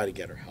didn't try to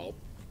get her help.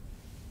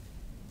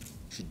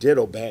 She did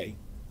obey.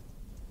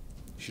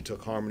 She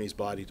took Harmony's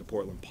body to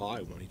Portland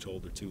Pie when he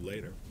told her to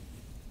later,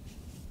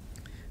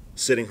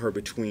 sitting her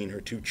between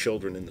her 2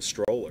 children in the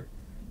stroller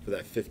for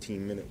that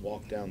 15-minute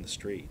walk down the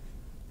street.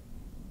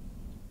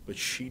 But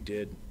she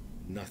did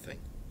nothing.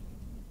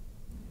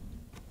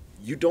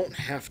 You don't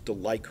have to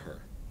like her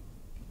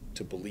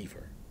to believe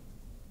her.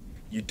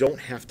 You don't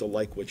have to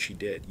like what she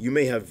did. You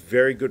may have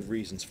very good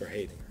reasons for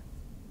hating her.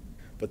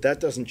 But that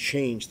doesn't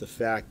change the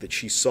fact that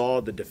she saw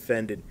the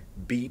defendant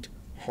beat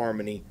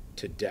Harmony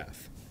to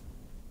death.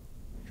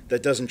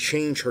 That doesn't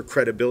change her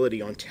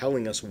credibility on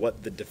telling us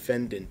what the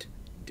defendant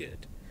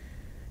did.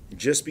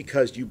 Just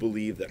because you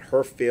believe that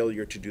her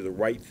failure to do the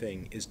right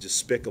thing is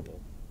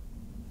despicable,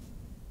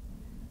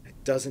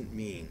 that doesn't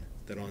mean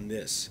that on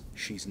this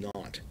she's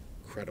not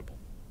credible.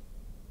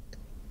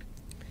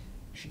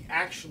 She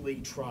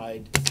actually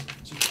tried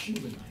to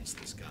humanize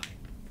this guy.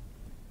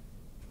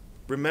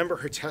 Remember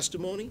her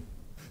testimony?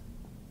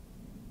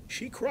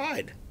 She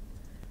cried.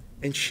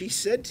 And she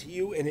said to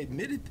you and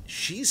admitted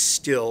she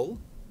still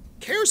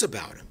cares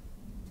about him.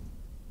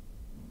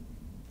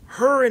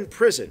 Her in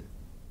prison,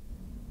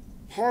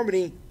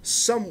 Harmony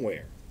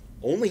somewhere,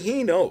 only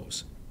he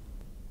knows.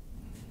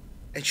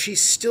 And she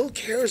still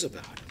cares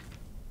about him.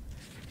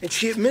 And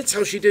she admits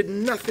how she did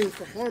nothing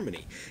for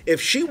Harmony. If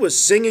she was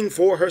singing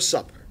for her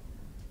supper,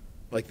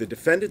 like the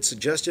defendant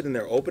suggested in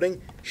their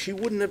opening, she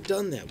wouldn't have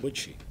done that, would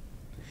she?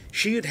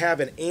 She'd have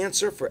an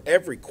answer for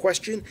every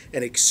question,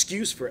 an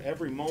excuse for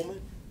every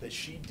moment that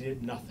she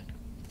did nothing.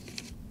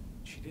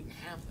 She didn't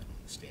have that on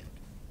the stand.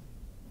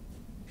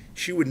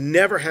 She would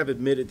never have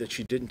admitted that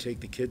she didn't take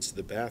the kids to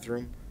the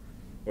bathroom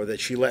or that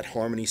she let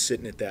Harmony sit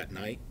in it that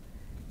night,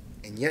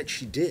 and yet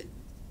she did.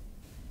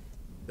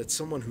 That's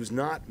someone who's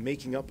not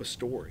making up a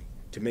story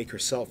to make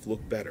herself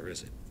look better,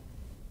 is it?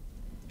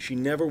 She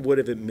never would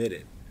have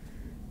admitted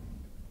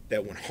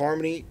that when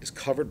Harmony is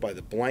covered by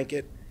the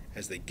blanket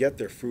as they get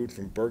their food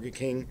from Burger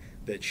King,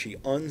 that she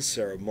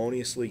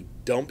unceremoniously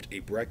dumped a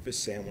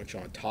breakfast sandwich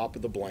on top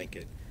of the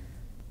blanket.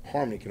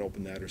 Harmony can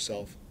open that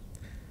herself.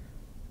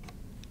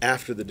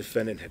 After the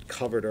defendant had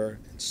covered her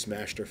and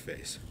smashed her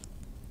face.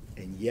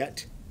 And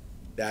yet,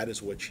 that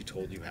is what she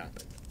told you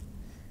happened.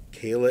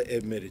 Kayla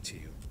admitted to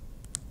you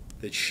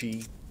that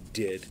she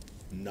did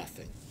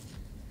nothing.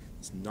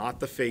 It's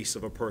not the face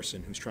of a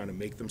person who's trying to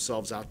make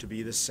themselves out to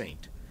be the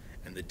saint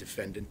and the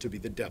defendant to be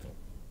the devil.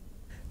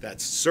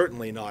 That's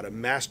certainly not a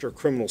master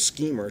criminal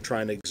schemer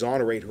trying to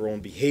exonerate her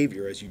own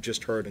behavior, as you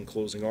just heard in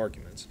closing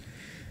arguments.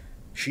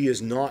 She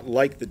is not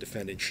like the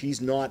defendant.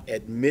 She's not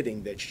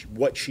admitting that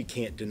what she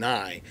can't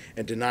deny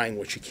and denying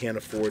what she can't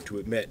afford to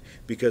admit,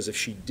 because if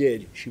she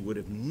did, she would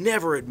have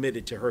never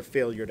admitted to her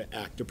failure to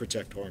act to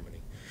protect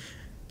Harmony.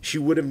 She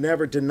would have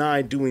never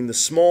denied doing the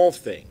small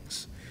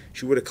things.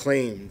 She would have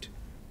claimed,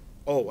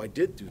 oh, I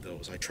did do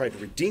those. I tried to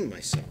redeem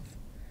myself.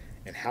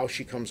 And how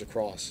she comes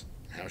across,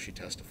 how she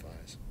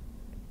testifies.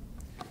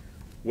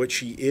 What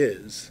she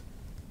is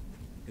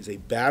a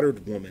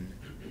battered woman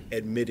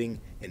admitting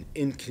an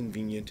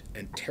inconvenient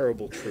and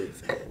terrible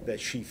truth, that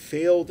she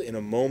failed in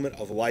a moment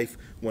of life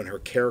when her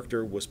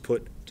character was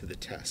put to the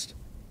test.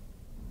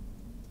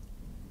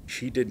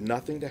 She did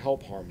nothing to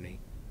help Harmony,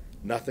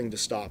 nothing to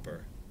stop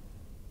her.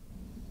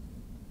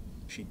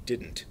 She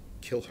didn't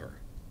kill her.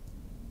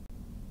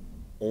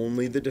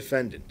 Only the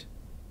defendant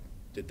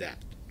did that.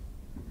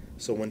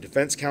 So when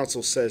defense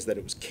counsel says that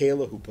it was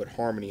Kayla who put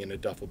Harmony in a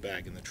duffel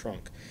bag in the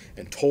trunk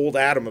and told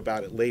Adam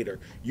about it later,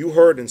 you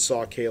heard and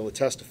saw Kayla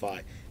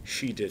testify,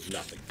 she did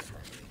nothing for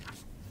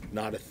Harmony.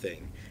 Not a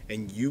thing.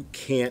 And you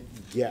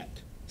can't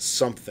get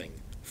something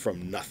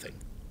from nothing.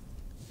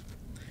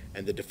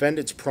 And the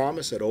defendant's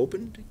promise at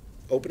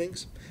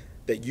openings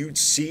that you'd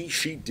see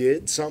she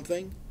did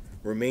something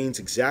remains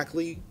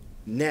exactly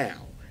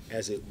now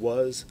as it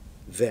was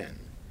then.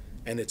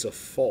 And it's a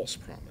false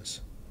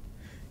promise.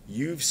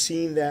 You've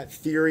seen that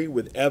theory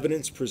with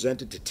evidence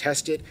presented to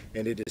test it,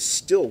 and it is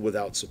still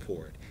without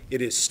support.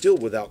 It is still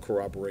without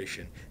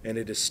corroboration, and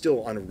it is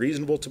still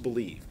unreasonable to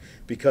believe,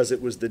 because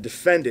it was the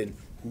defendant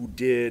who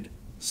did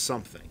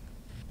something.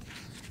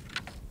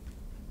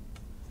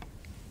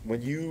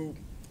 When you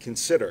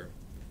consider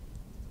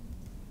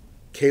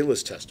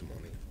Kayla's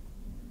testimony,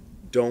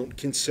 don't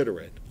consider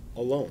it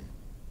alone.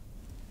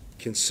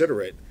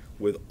 Consider it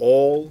with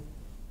all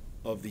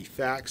of the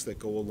facts that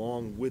go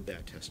along with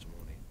that testimony.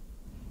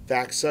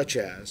 Facts such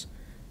as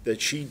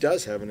that she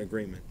does have an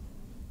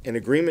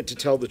agreement to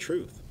tell the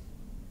truth.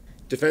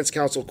 Defense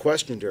counsel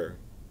questioned her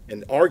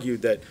and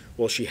argued that,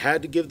 well, she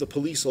had to give the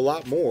police a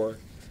lot more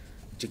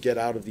to get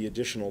out of the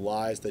additional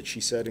lies that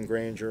she said in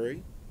grand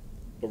jury.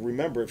 But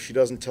remember, if she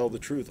doesn't tell the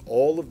truth,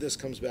 all of this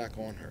comes back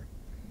on her.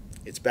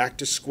 It's back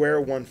to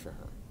square one for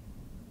her.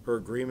 Her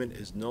agreement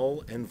is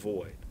null and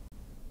void.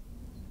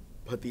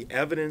 But the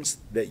evidence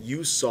that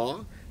you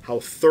saw, how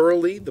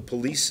thoroughly the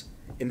police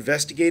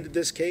investigated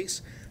this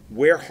case,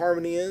 where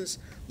Harmony is,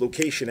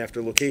 location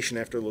after location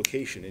after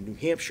location in New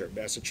Hampshire,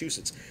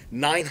 Massachusetts,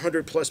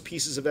 900 plus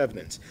pieces of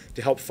evidence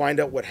to help find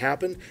out what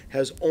happened,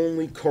 has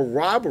only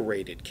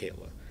corroborated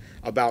Kayla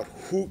about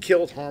who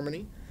killed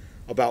Harmony,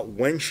 about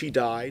when she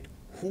died,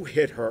 who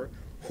hit her,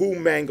 who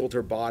mangled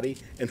her body,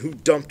 and who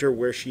dumped her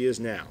where she is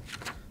now,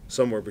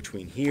 somewhere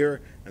between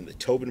here and the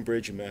Tobin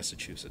Bridge in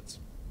Massachusetts.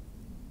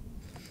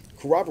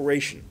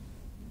 Corroboration,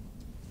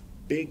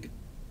 big,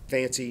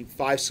 fancy,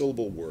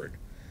 5-syllable word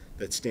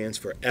that stands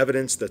for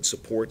evidence that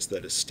supports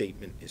that a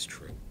statement is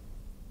true.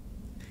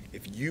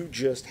 If you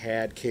just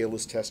had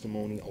Kayla's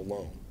testimony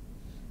alone,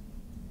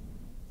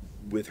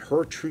 with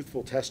her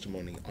truthful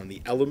testimony on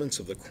the elements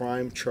of the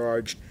crime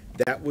charged,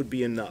 that would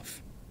be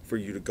enough for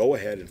you to go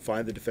ahead and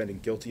find the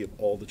defendant guilty of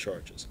all the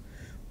charges.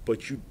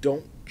 But you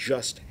don't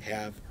just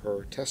have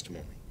her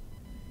testimony.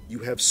 You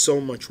have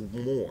so much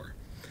more,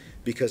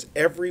 because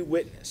every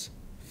witness,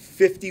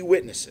 50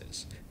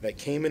 witnesses that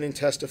came in and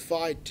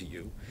testified to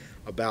you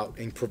about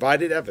and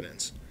provided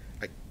evidence,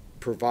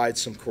 provide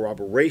some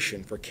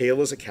corroboration for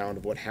Kayla's account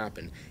of what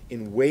happened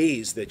in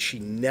ways that she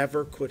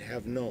never could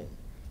have known.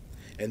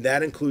 And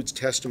that includes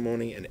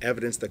testimony and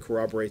evidence that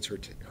corroborates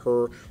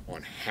her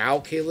on how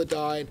Kayla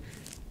died,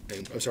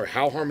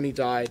 how Harmony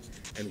died,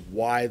 and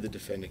why the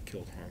defendant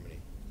killed Harmony,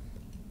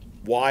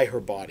 why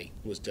her body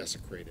was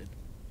desecrated,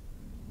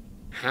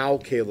 how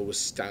Kayla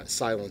was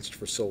silenced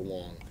for so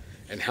long,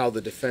 and how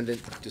the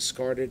defendant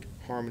discarded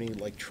Harmony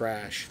like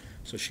trash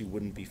so she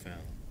wouldn't be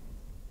found.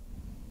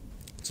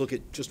 Let's look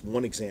at just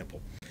one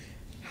example.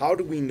 How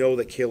do we know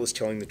that Kayla's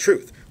telling the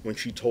truth when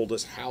she told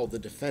us how the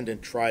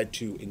defendant tried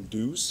to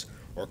induce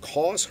or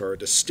cause her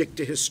to stick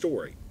to his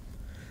story,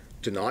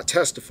 to not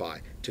testify,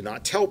 to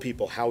not tell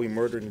people how he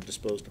murdered and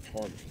disposed of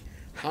Harmony?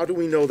 How do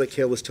we know that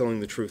Kayla's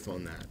telling the truth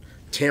on that,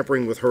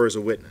 tampering with her as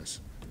a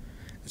witness?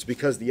 It's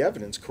because the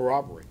evidence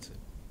corroborates it.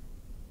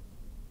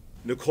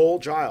 Nicole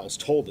Giles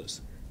told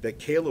us that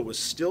Kayla was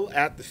still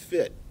at the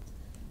Fit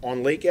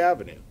on Lake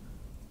Avenue,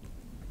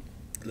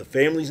 the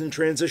Families in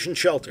Transition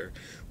Shelter,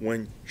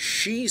 when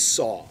she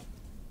saw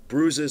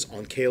bruises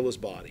on Kayla's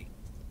body.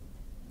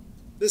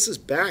 This is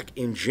back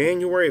in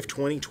January of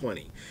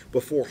 2020,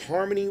 before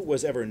Harmony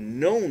was ever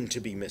known to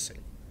be missing.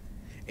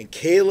 And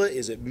Kayla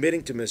is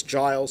admitting to Miss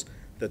Giles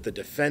that the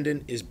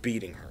defendant is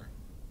beating her.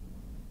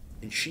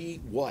 And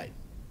she, what?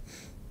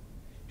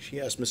 She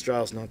asked Miss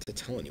Giles not to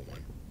tell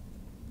anyone.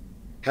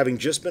 Having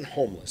just been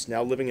homeless,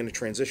 now living in a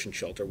transition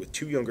shelter with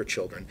 2 younger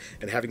children,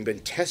 and having been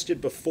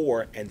tested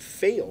before and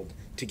failed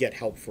to get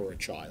help for a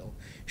child,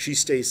 she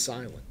stays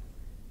silent.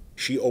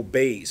 She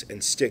obeys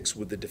and sticks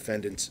with the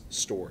defendant's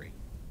story.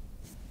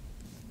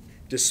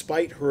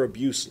 Despite her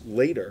abuse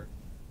later,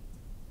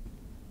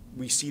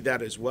 we see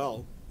that as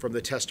well from the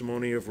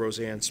testimony of Rose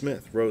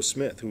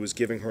Smith, who was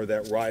giving her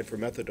that ride for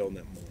methadone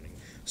that morning,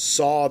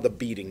 saw the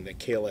beating that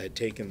Kayla had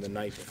taken the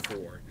night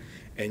before.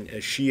 And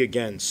as she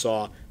again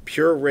saw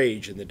pure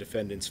rage in the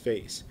defendant's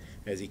face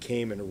as he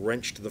came and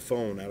wrenched the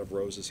phone out of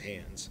Rose's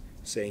hands,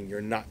 saying,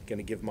 "You're not going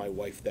to give my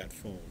wife that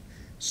phone."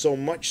 So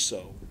much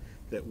so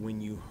that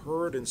when you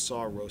heard and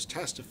saw Rose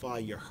testify,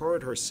 you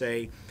heard her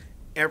say,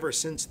 ever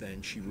since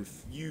then, she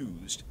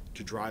refused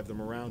to drive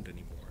them around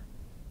anymore.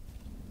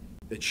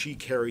 That she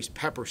carries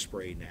pepper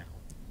spray now.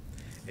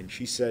 And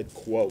she said,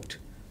 quote,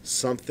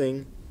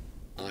 "Something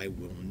I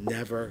will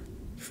never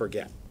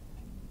forget."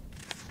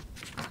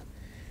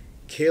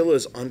 Kayla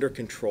is under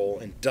control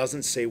and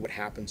doesn't say what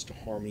happens to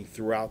Harmony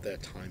throughout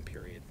that time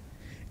period.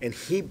 And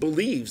he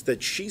believes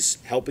that she's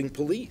helping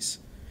police.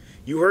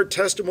 You heard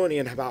testimony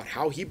about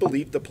how he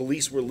believed the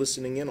police were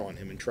listening in on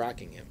him and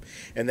tracking him,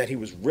 and that he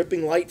was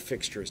ripping light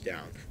fixtures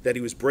down, that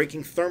he was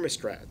breaking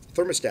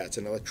thermostats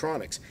and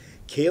electronics.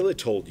 Kayla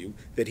told you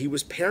that he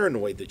was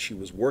paranoid that she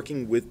was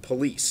working with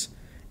police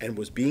and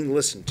was being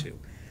listened to.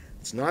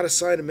 It's not a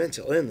sign of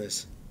mental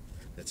illness.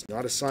 That's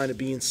not a sign of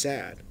being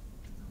sad.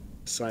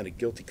 A sign of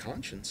guilty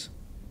conscience.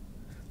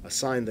 A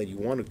sign that you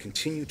want to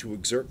continue to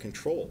exert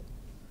control,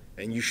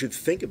 and you should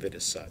think of it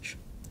as such.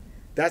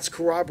 That's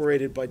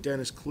corroborated by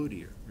Dennis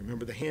Cloutier.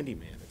 Remember the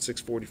handyman at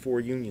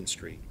 644 Union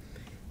Street?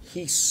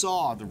 He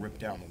saw the ripped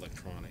down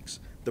electronics,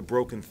 the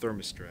broken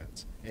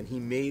thermostats, and he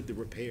made the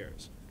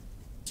repairs.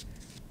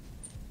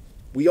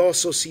 We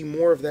also see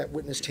more of that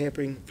witness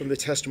tampering from the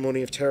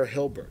testimony of Tara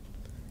Hilbert,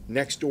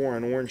 next door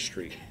on Orange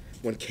Street,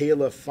 when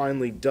Kayla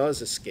finally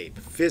does escape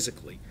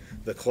physically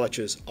the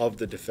clutches of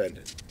the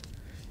defendant,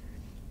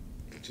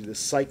 to the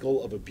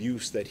cycle of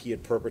abuse that he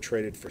had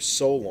perpetrated for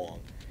so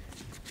long.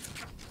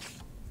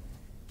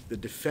 The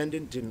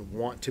defendant didn't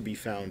want to be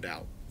found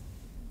out.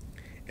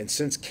 And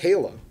since he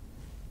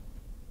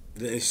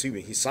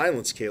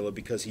silenced Kayla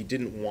because he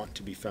didn't want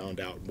to be found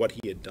out what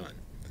he had done.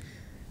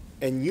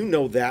 And you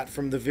know that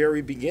from the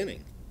very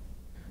beginning.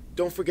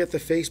 Don't forget the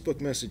Facebook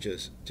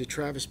messages to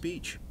Travis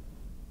Beach.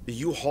 The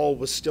U-Haul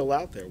was still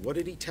out there. What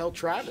did he tell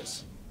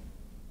Travis?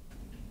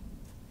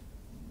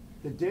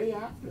 The day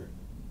after,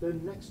 the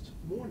next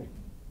morning,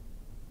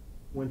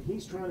 when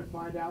he's trying to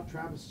find out,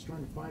 Travis is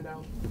trying to find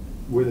out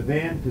where the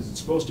van, because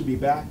it's supposed to be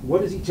back, what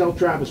does he tell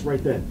Travis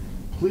right then?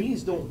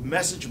 "Please don't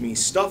message me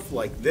stuff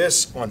like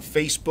this on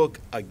Facebook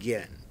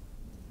again."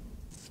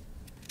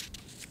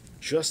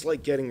 Just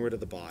like getting rid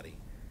of the body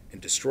and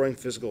destroying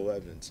physical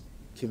evidence,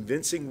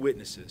 convincing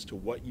witnesses to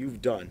what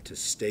you've done to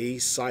stay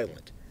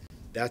silent,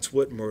 that's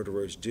what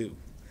murderers do.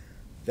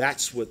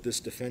 That's what this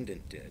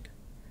defendant did.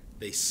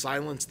 They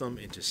silenced them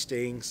into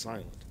staying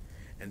silent.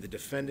 And the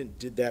defendant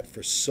did that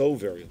for so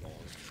very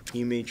long.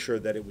 He made sure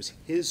that it was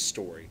his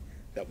story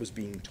that was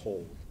being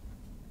told.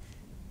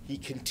 He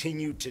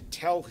continued to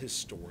tell his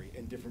story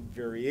and different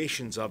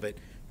variations of it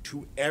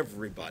to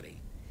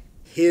everybody.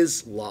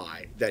 His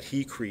lie that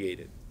he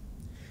created.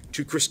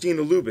 To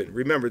Christina Lubin,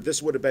 remember,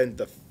 this would have been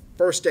the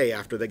first day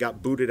after they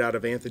got booted out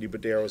of Anthony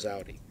Badero's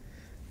Audi.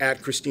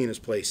 at Christina's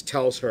place,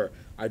 tells her,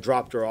 I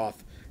dropped her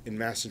off in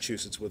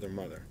Massachusetts with her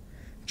mother.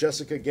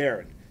 Jessica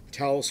Guerin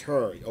tells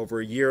her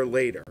over a year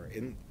later,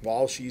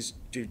 while she's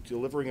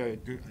delivering a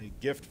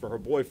gift for her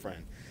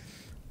boyfriend,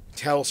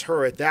 tells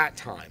her at that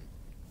time,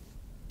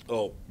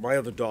 oh, my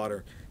other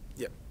daughter,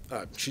 yeah,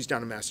 she's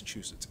down in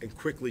Massachusetts, and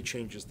quickly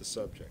changes the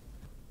subject.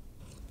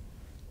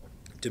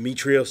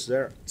 Demetrios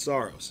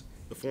Saros,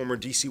 the former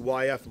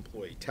DCYF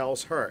employee,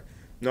 tells her,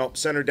 nope,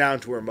 send her down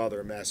to her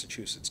mother in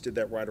Massachusetts. Did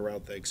that right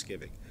around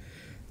Thanksgiving.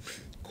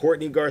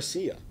 Courtney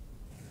Garcia,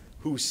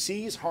 who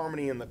sees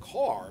Harmony in the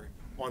car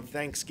on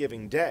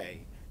Thanksgiving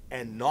Day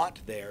and not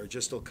there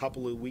just a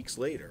couple of weeks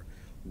later.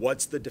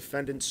 What's the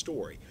defendant's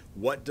story?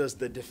 What does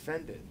the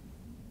defendant,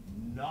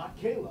 not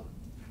Kayla,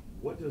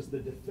 what does the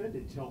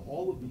defendant tell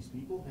all of these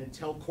people and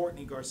tell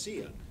Courtney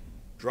Garcia?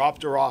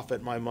 Dropped her off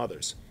at my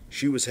mother's.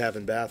 She was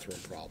having bathroom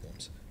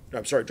problems. No,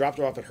 I'm sorry, dropped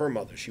her off at her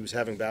mother's. She was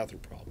having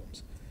bathroom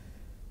problems.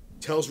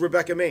 Tells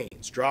Rebecca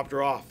Maines, dropped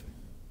her off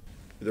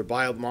with her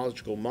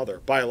biological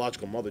mother.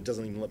 Biological mother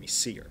doesn't even let me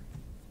see her.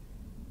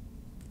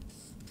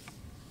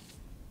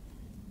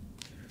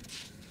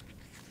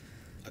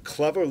 A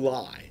clever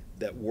lie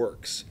that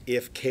works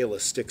if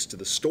Kayla sticks to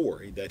the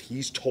story that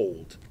he's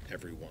told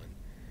everyone.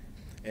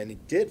 And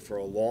it did for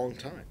a long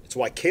time. It's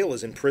why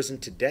Kayla's in prison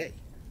today.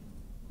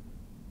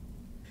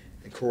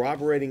 And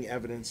corroborating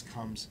evidence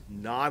comes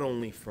not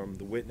only from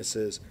the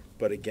witnesses,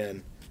 but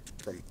again,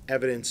 from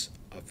evidence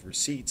of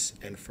receipts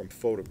and from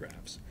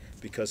photographs.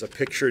 Because a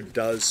picture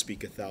does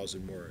speak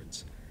 1,000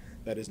 words.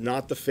 That is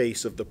not the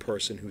face of the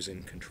person who's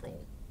in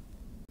control.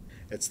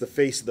 It's the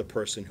face of the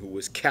person who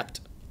was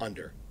kept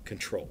under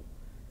control.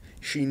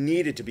 She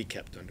needed to be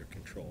kept under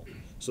control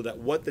so that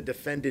what the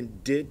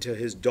defendant did to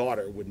his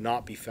daughter would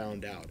not be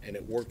found out. And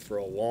it worked for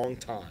a long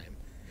time.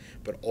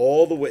 But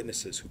all the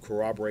witnesses who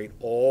corroborate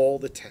all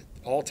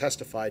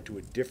testified to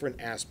a different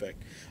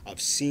aspect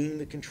of seeing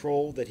the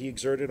control that he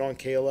exerted on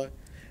Kayla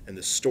and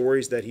the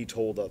stories that he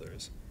told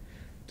others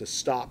to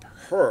stop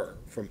her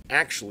from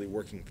actually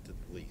working for the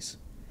police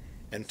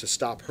and to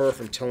stop her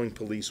from telling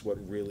police what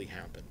really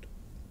happened.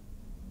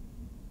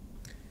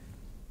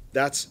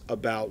 That's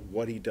about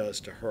what he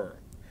does to her.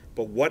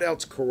 But what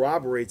else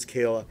corroborates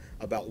Kayla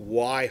about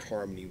why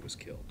Harmony was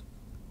killed?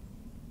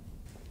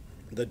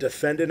 The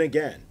defendant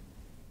again,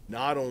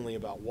 not only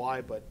about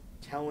why, but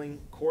telling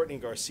Courtney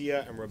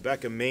Garcia and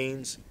Rebecca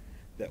Maines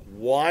that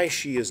why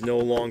she is no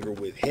longer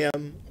with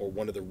him, or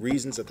one of the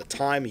reasons at the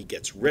time he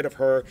gets rid of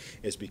her,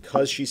 is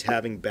because she's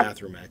having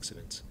bathroom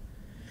accidents.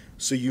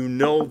 So you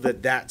know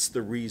that that's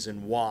the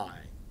reason why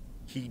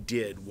he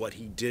did what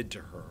he did to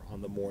her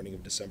on the morning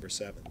of December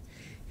 7th.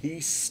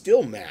 He's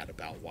still mad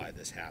about why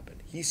this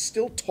happened. He's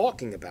still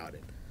talking about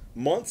it.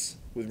 Months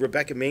with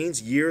Rebecca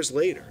Maines, years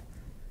later.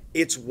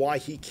 It's why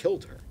he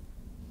killed her,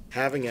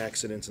 having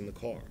accidents in the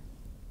car.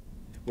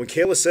 When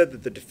Kayla said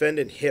that the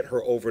defendant hit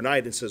her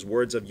overnight and says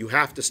words of, you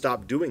have to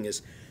stop doing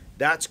this,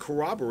 that's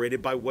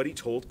corroborated by what he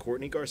told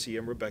Courtney Garcia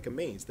and Rebecca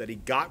Maines, that he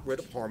got rid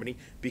of Harmony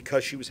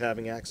because she was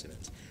having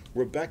accidents.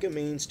 Rebecca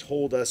Maines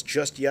told us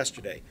just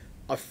yesterday,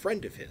 a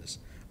friend of his,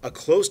 a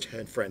close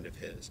friend of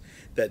his,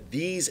 that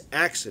these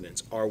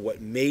accidents are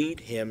what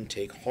made him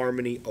take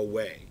Harmony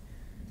away.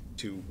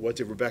 To what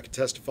did Rebecca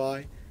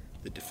testify?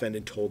 The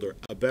defendant told her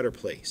a better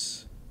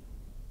place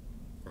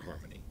for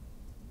Harmony.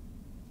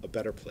 A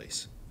better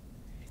place.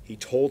 He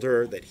told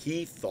her that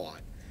he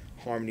thought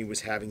Harmony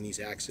was having these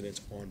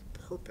accidents on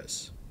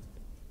purpose.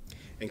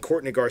 And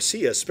Courtney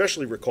Garcia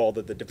especially recalled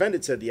that the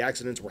defendant said the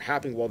accidents were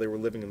happening while they were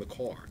living in the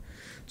car.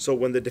 So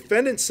when the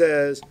defendant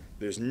says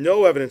there's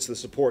no evidence to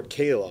support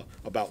Kayla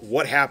about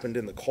what happened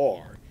in the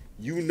car,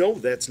 you know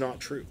that's not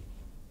true.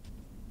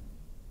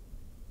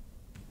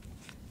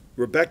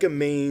 Rebecca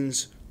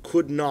Maines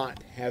could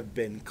not have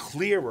been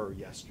clearer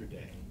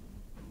yesterday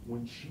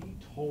when she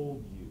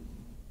told you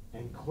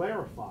and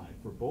clarified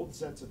for both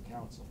sets of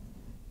counsel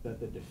that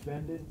the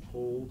defendant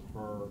told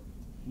her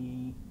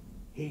he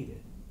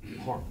hated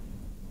Harmony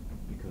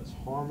because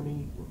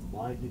Harmony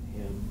reminded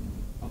him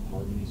of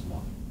Harmony's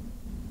mother.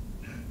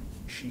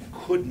 She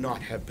could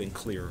not have been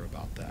clearer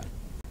about that.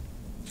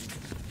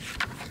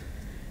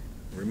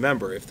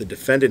 Remember, if the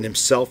defendant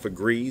himself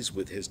agrees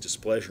with his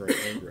displeasure and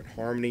anger at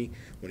Harmony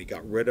when he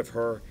got rid of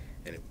her,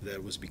 and that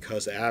it was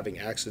because of having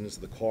accidents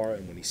in the car,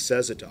 and when he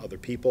says it to other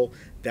people,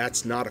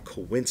 that's not a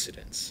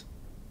coincidence.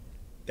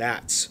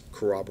 That's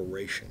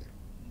corroboration.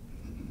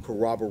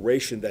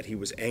 Corroboration that he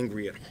was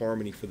angry at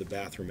Harmony for the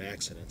bathroom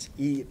accidents.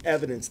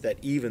 Evidence that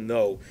even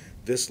though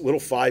this little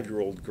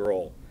 5-year-old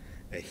girl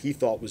that he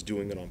thought was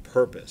doing it on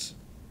purpose,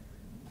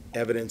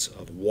 evidence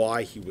of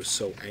why he was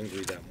so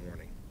angry that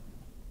morning.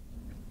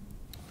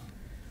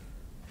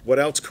 What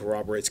else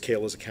corroborates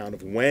Kayla's account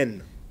of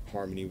when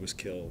Harmony was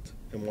killed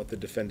and what the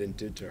defendant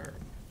did to her?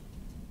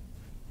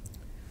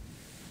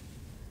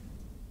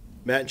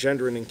 Matt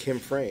Gendron and Kim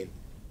Frayne.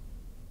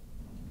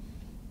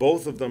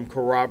 Both of them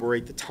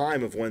corroborate the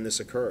time of when this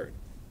occurred.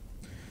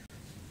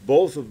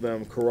 Both of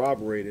them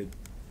corroborated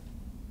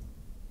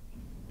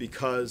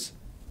because,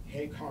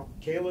 hey,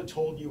 Kayla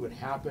told you it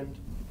happened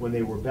when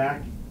they were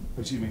back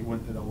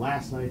the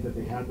last night that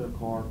they had their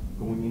car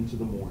going into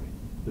the morning,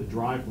 the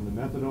drive from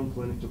the methadone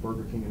clinic to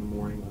Burger King in the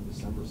morning on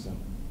December 7th.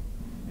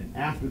 And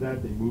after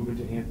that, they move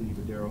into Anthony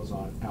Badero's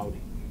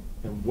Audi.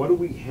 And what do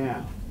we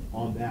have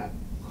on that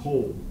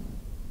cold,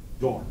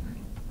 dark,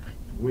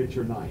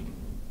 winter night,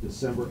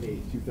 December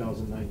 8th,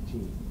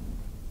 2019?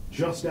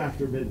 Just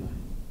after midnight,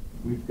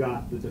 we've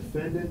got the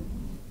defendant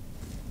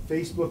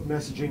Facebook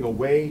messaging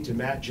away to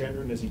Matt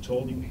Gendron as he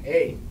told you,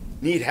 hey,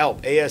 need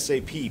help,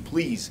 ASAP,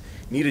 please.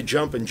 Need a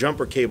jump and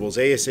jumper cables,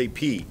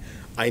 ASAP.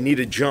 I need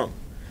a jump.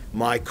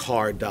 My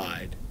car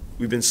died.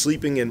 We've been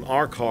sleeping in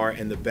our car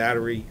and the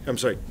battery,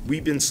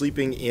 we've been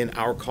sleeping in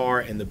our car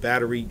and the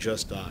battery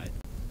just died.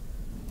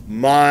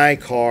 My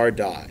car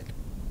died.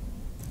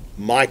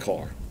 My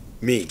car,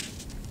 me.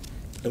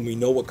 And we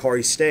know what car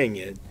he's staying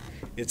in.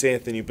 It's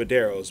Anthony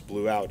Badero's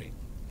blue Audi.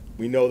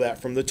 We know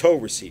that from the tow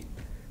receipt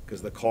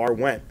because the car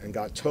went and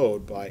got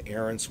towed by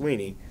Aaron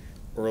Sweeney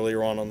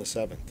earlier on the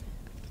 7th.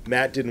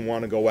 Matt didn't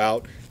want to go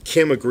out.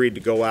 Kim agreed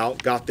to go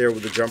out, got there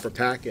with a jumper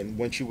pack, and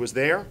when she was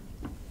there,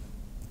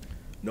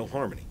 no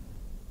Harmony.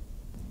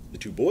 The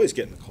two boys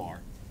get in the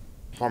car.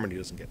 Harmony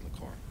doesn't get in the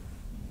car.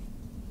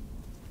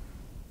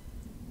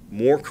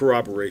 More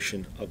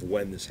corroboration of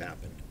when this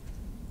happened.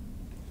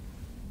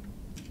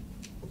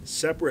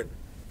 Separate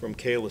from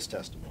Kayla's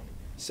testimony,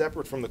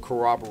 separate from the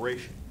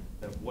corroboration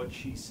that what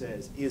she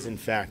says is in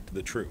fact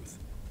the truth.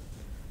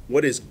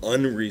 What is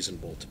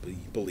unreasonable to be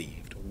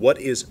believed? What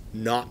is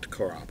not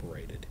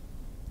corroborated?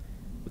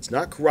 What's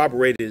not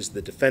corroborated is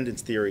the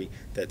defendant's theory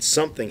that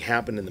something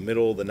happened in the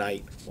middle of the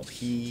night while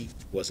he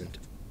wasn't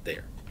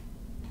there.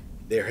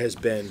 There has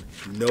been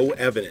no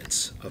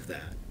evidence of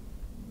that.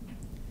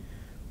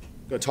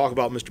 I'm going to talk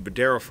about Mr.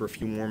 Badero for a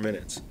few more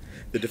minutes.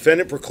 The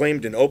defendant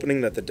proclaimed in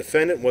opening that the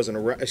defendant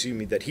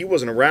that he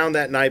wasn't around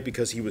that night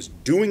because he was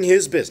doing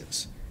his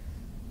business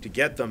to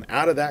get them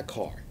out of that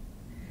car.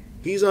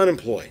 He's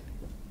unemployed.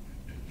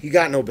 He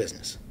got no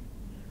business.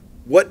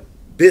 What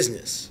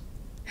business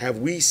have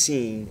we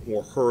seen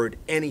or heard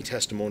any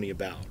testimony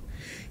about?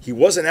 He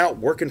wasn't out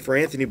working for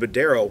Anthony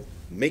Badero,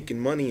 making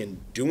money and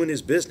doing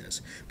his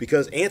business,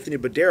 because Anthony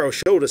Badero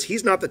showed us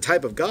he's not the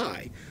type of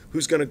guy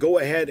who's going to go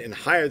ahead and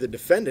hire the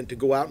defendant to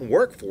go out and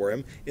work for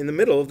him in the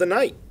middle of the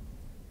night.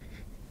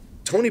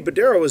 Tony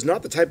Badero is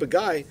not the type of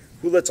guy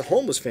who lets a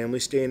homeless family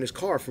stay in his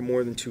car for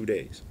more than 2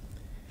 days.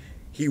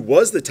 He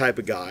was the type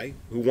of guy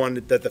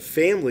that the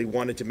family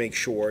wanted to make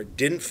sure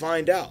didn't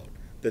find out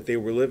that they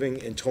were living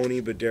in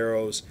Tony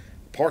Badero's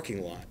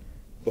parking lot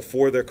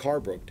before their car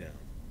broke down.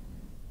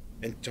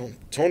 And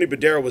Tony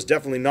Badero was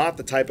definitely not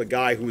the type of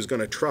guy who was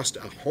going to trust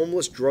a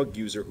homeless drug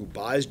user who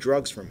buys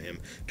drugs from him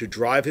to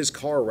drive his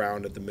car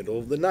around at the middle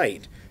of the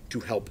night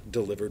to help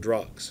deliver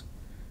drugs.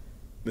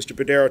 Mr.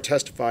 Badero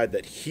testified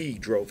that he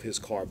drove his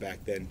car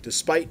back then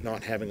despite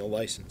not having a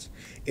license.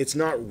 It's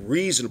not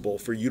reasonable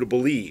for you to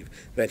believe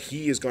that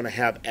he is going to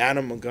have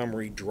Adam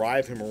Montgomery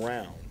drive him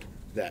around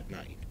that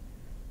night,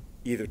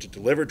 either to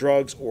deliver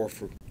drugs or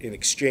in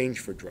exchange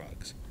for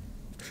drugs.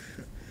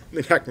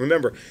 In fact,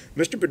 remember,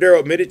 Mr. Badero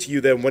admitted to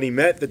you that when he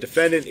met the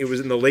defendant, it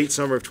was in the late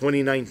summer of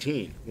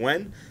 2019.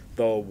 When?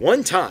 The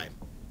one time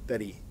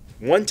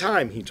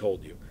he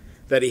told you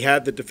that he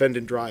had the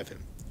defendant drive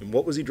him. And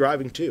what was he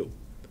driving to?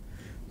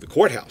 The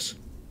courthouse,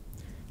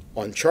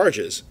 on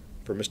charges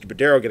for Mr.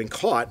 Badero getting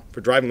caught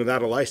for driving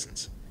without a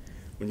license.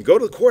 When you go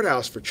to the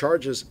courthouse for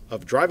charges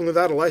of driving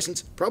without a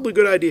license, probably a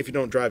good idea if you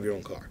don't drive your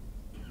own car.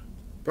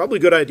 Probably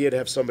a good idea to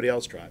have somebody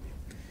else drive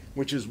you,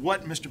 which is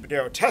what Mr.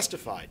 Badero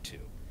testified to,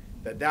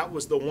 that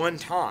was the one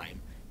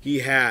time he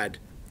had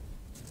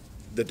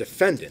the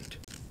defendant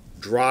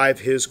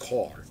drive his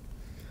car.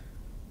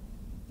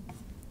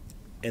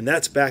 And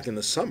that's back in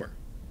the summer,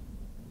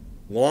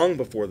 long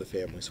before the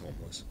family's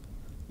homeless.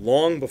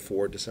 Long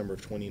before December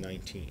of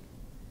 2019.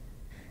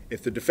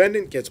 If the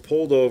defendant gets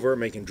pulled over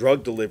making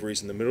drug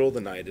deliveries in the middle of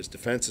the night, as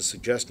defense is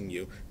suggesting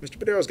you, Mr.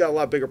 Badero's got a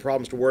lot bigger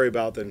problems to worry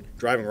about than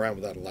driving around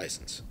without a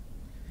license.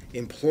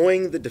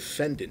 Employing the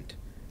defendant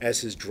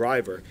as his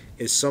driver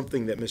is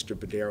something that Mr.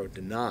 Badero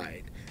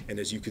denied, and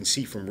as you can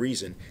see from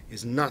reason,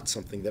 is not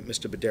something that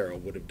Mr. Badero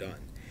would have done.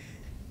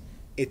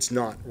 It's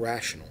not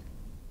rational.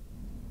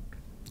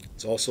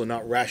 It's also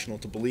not rational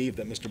to believe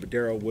that Mr.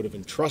 Badero would have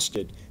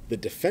entrusted the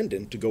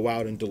defendant to go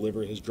out and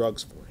deliver his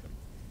drugs for him.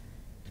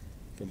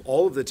 From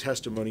all of the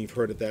testimony you've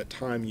heard at that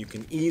time, you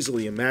can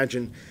easily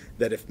imagine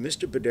that if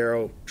Mr.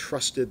 Badero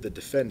trusted the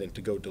defendant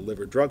to go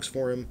deliver drugs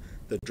for him,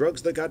 the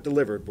drugs that got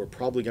delivered were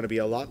probably going to be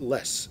a lot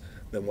less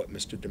than what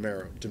Mr.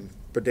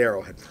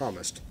 Badero had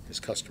promised his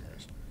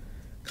customers.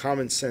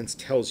 Common sense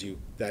tells you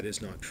that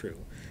is not true.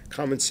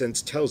 Common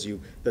sense tells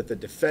you that the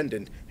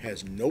defendant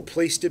has no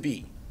place to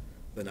be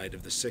the night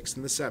of the 6th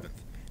and the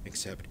 7th,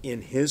 except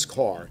in his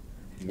car,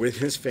 with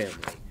his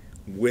family,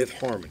 with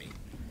Harmony.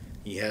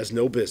 He has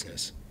no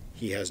business.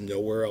 He has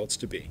nowhere else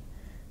to be.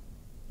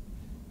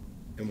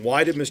 And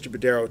why did Mr.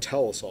 Badero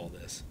tell us all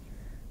this?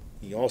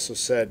 He also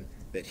said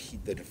that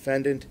the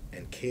defendant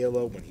and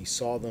Kayla, when he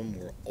saw them,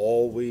 were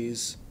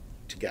always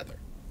together.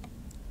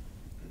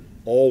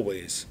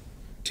 Always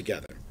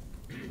together.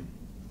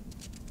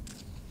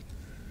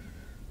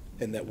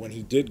 and that when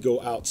he did go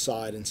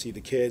outside and see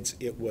the kids,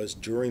 it was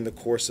during the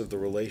course of the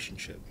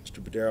relationship. Mr.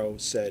 Badero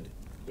said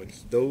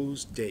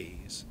those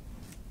days,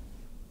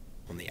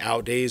 on the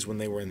out days when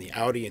they were in the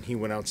Audi and he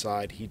went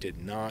outside, he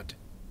did not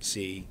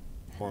see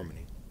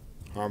Harmony.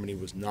 Harmony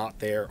was not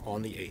there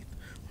on the 8th.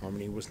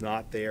 Harmony was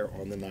not there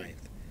on the 9th.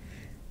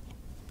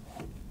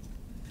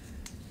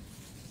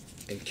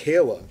 And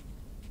Kayla,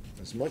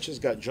 as much as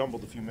got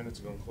jumbled a few minutes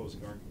ago in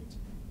closing arguments,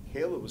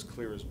 Kayla was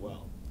clear as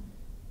well.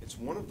 It's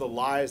one of the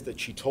lies that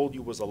she told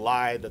you was a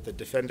lie that the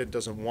defendant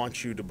doesn't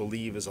want you to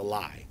believe is a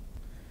lie.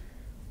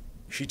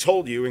 She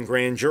told you in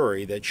grand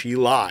jury that she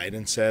lied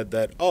and said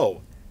that,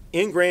 oh,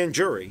 in grand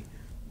jury,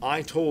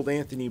 I told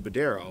Anthony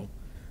Badero,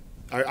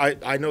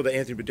 I know that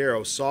Anthony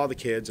Badero saw the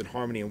kids in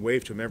Harmony and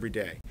waved to him every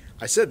day.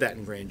 I said that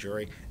in grand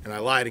jury, and I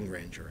lied in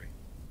grand jury.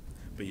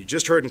 But you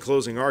just heard in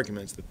closing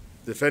arguments that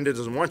the defendant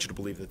doesn't want you to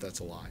believe that that's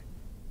a lie,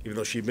 even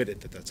though she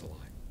admitted that that's a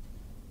lie.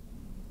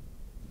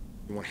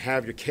 You want to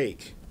have your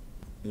cake,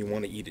 and you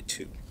want to eat it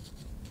too.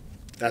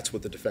 That's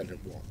what the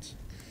defendant wants.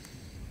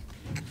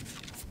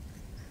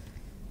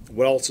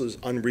 What else is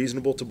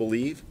unreasonable to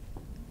believe?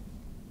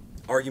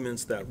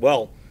 Arguments that,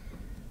 well,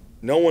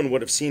 no one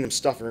would have seen him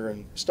stuffing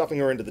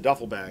her into the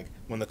duffel bag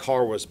when the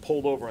car was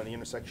pulled over on the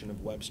intersection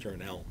of Webster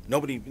and Elm.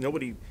 Nobody, that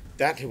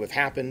would have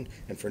happened,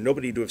 and for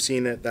nobody to have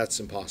seen it, that's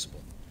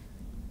impossible.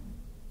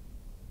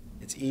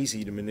 It's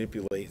easy to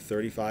manipulate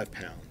 35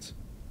 pounds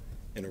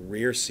in a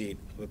rear seat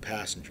of a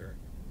passenger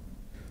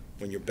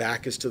when your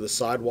back is to the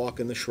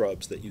sidewalk and the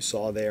shrubs that you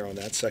saw there on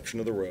that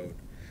section of the road,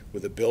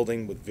 with a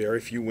building with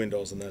very few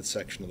windows on that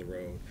section of the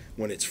road,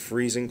 when it's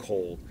freezing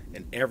cold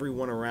and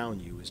everyone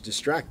around you is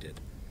distracted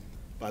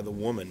by the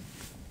woman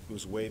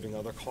who's waving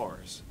other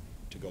cars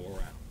to go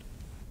around.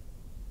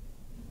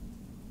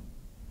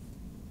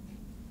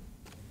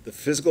 The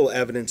physical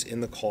evidence in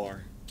the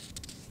car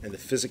and the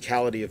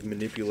physicality of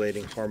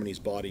manipulating Harmony's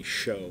body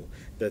show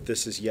that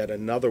this is yet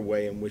another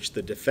way in which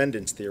the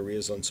defendant's theory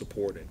is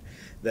unsupported,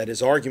 that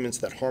his arguments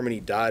that Harmony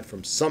died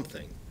from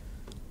something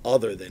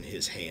other than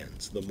his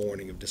hands the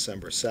morning of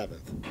December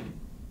 7th,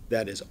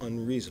 that is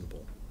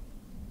unreasonable.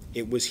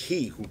 It was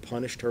he who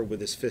punished her with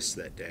his fists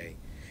that day,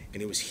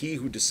 and it was he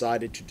who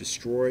decided to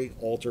destroy,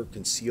 alter,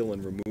 conceal,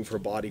 and remove her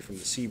body from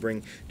the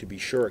Sebring to be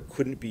sure it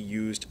couldn't be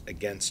used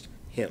against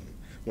him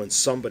when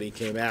somebody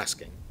came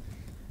asking,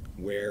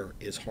 where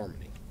is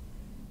Harmony?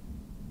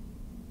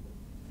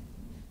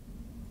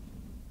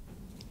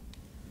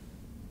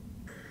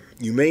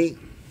 You may,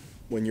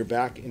 when you're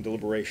back in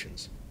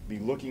deliberations, be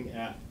looking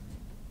at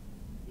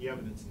the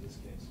evidence in this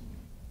case.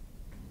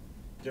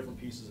 Different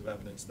pieces of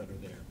evidence that are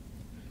there.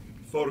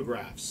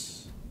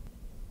 Photographs,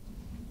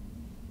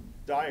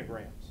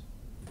 diagrams,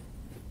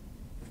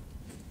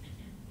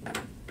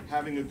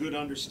 having a good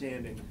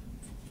understanding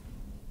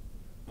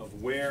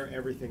of where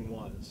everything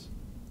was,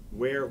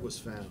 where it was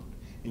found.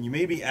 And you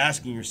may be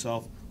asking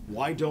yourself,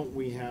 why don't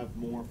we have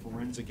more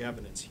forensic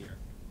evidence here?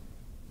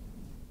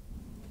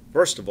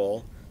 First of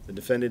all, the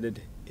defendant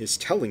is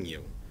telling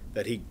you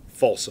that he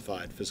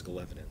falsified physical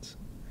evidence.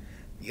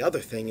 The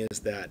other thing is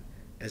that,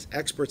 as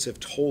experts have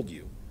told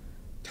you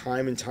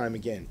time and time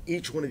again,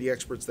 each one of the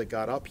experts that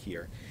got up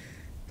here,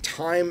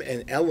 time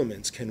and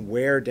elements can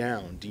wear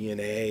down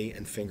DNA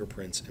and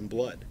fingerprints and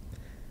blood.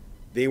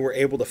 They were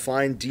able to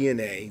find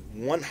DNA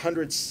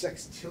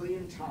 106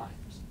 trillion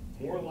times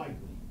more likely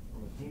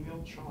from a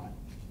female child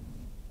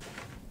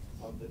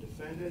of the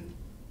defendant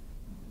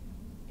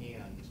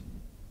and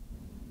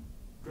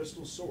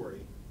Crystal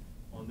Sorey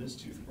on this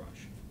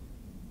toothbrush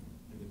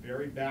in the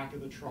very back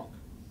of the trunk.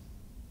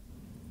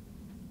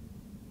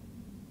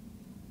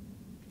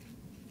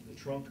 The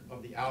trunk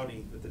of the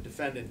Audi that the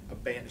defendant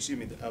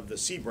abandoned, of the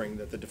Sebring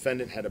that the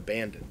defendant had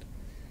abandoned.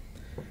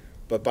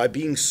 But by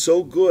being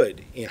so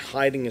good in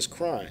hiding his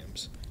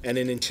crimes and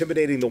in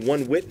intimidating the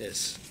one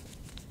witness,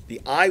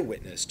 the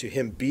eyewitness to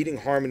him beating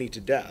Harmony to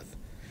death,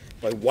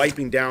 by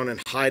wiping down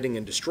and hiding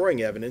and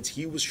destroying evidence,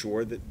 he was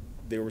sure that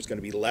there was going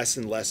to be less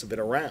and less of it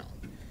around.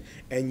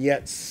 And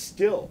yet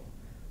still,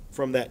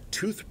 from that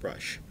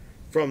toothbrush,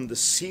 from the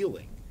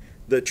ceiling,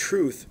 the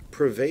truth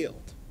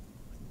prevailed.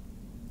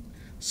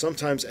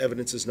 Sometimes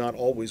evidence is not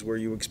always where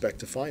you expect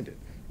to find it.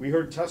 We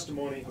heard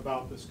testimony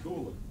about this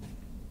cooler,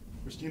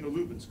 Christina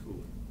Lubin's cooler,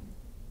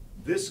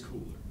 this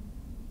cooler,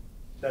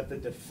 that the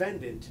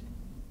defendant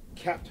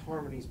kept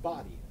Harmony's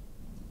body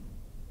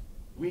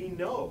in. We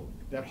know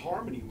that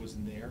Harmony was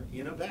in there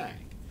in a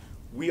bag.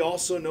 We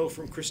also know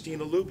from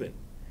Christina Lubin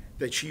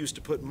that she used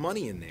to put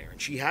money in there,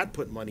 and she had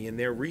put money in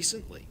there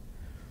recently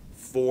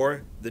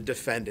for the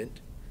defendant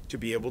to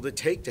be able to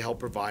take to help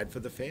provide for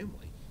the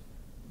family.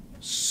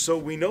 So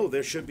we know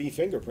there should be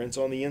fingerprints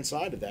on the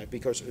inside of that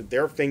because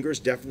their fingers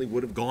definitely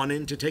would have gone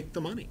in to take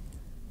the money.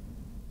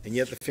 And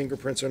yet the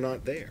fingerprints are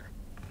not there.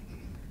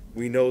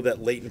 We know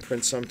that latent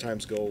prints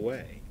sometimes go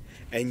away.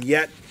 And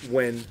yet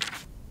when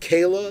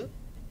Kayla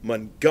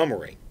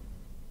Montgomery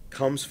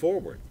comes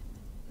forward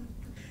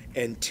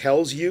and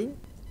tells you,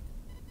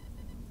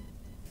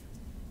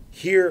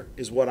 here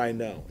is what I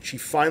know. She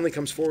finally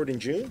comes forward in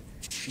June.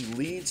 She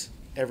leads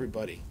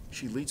everybody.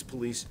 She leads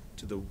police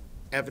to the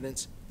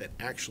evidence that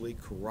actually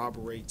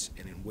corroborates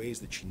and in ways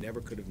that she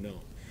never could have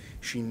known.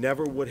 She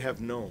never would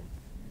have known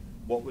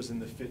what was in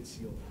the fit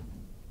seal.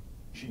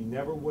 She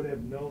never would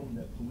have known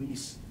that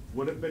police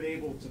would have been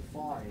able to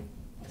find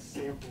a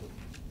sample,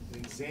 an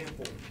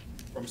example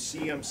from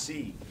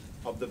CMC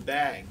of the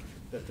bag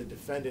that the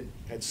defendant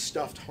had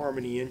stuffed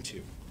Harmony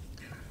into.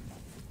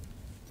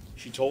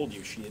 She told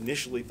you she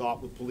initially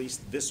thought with police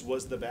this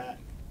was the bag.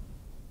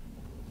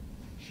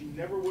 She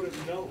never would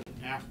have known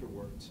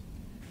afterwards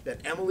that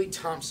Emily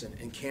Thompson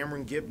and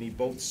Cameron Gibney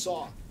both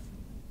saw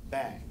the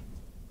bag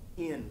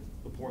in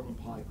the Portland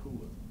Pie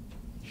cooler.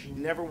 She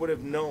never would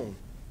have known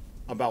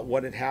about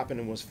what had happened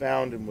and was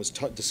found and was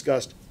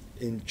discussed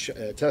in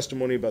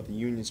testimony about the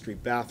Union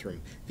Street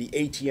bathroom, the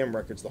ATM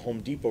records, the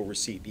Home Depot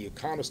receipt, the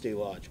Econostay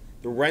Lodge,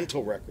 the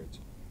rental records.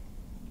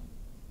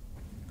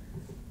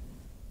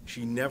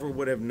 She never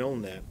would have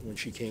known that when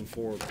she came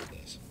forward with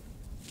this.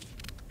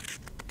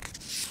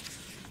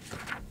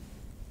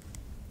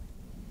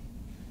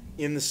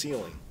 In the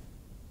ceiling,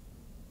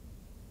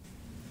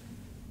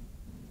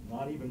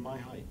 not even my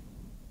height,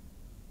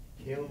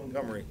 Adam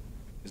Montgomery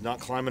is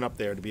not climbing up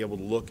there to be able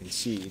to look and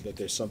see that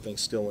there's something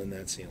still in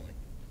that ceiling.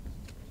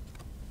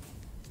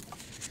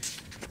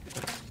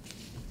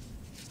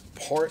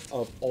 Part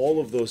of all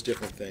of those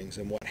different things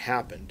and what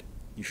happened,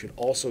 you should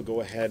also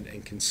go ahead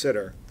and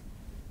consider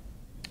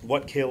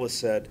what Kayla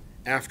said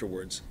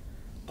afterwards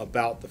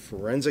about the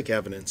forensic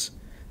evidence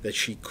that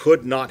she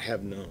could not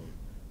have known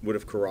would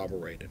have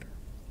corroborated her.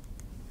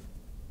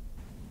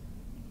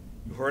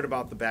 You heard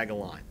about the bag of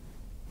lime.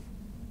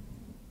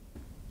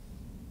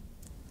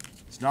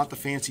 It's not the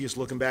fanciest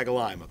looking bag of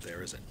lime up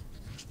there, is it?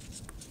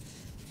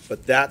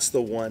 But that's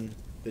the one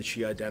that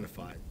she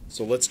identified.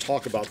 So let's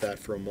talk about that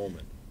for a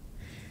moment.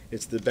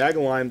 It's the bag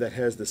of lime that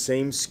has the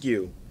same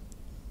SKU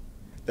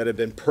that had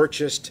been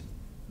purchased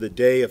the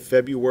day of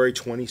February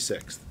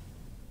 26th.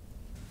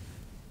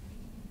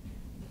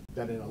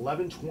 That an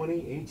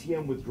 11:20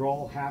 ATM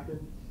withdrawal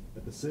happened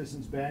at the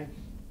Citizens Bank,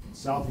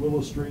 South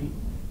Willow Street,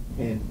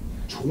 and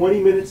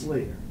 20 minutes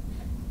later,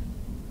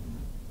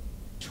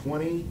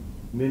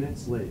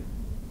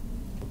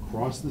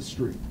 across the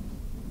street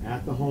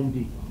at the Home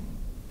Depot,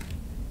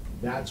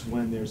 that's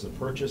when there's a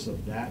purchase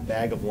of that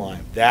bag of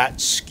lime. That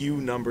SKU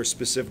number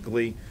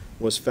specifically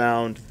was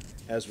found,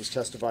 as was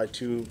testified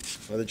to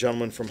by the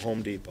gentleman from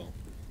Home Depot.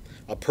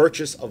 A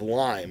purchase of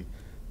lime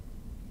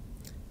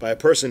by a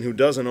person who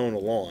doesn't own a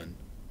lawn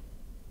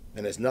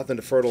and has nothing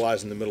to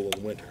fertilize in the middle of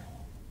the winter.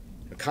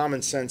 And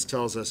common sense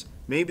tells us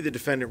maybe the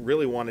defendant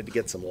really wanted to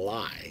get some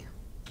lye,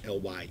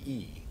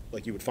 L-Y-E,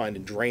 like you would find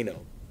in Drano,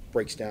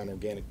 breaks down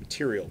organic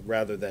material,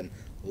 rather than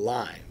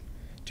lime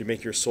to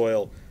make your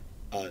soil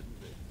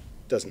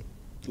doesn't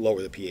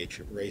lower the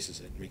pH, it raises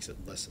it, makes it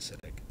less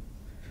acidic.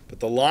 But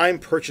the lime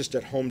purchased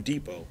at Home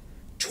Depot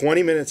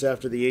 20 minutes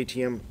after the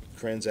ATM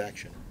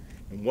transaction.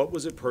 And what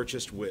was it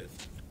purchased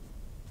with?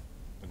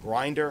 A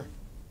grinder,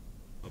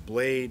 a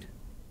blade,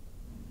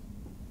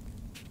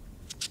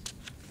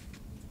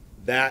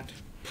 that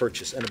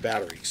purchase, and a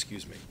battery,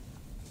 excuse me.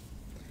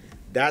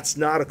 That's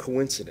not a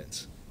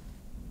coincidence.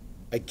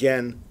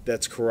 Again,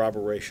 that's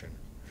corroboration.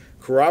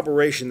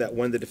 Corroboration that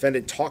when the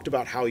defendant talked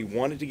about how he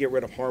wanted to get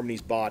rid of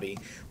Harmony's body,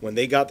 when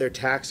they got their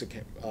tax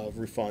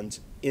refunds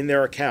in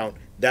their account,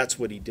 that's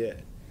what he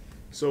did.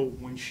 So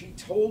when she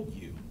told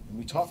you, and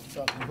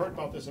we heard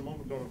about this a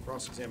moment ago in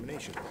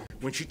cross-examination,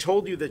 when she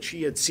told you that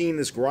she had seen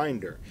this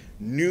grinder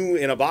new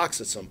in a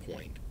box at some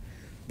point,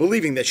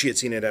 believing that she had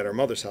seen it at her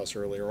mother's house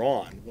earlier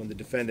on, when the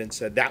defendant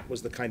said that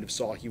was the kind of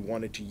saw he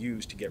wanted to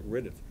use to get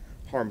rid of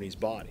Harmony's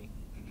body.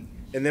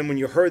 And then when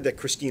you heard that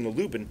Christina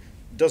Lubin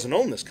doesn't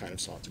own this kind of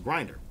saw, it's a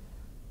grinder.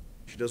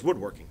 She does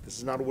woodworking. This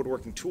is not a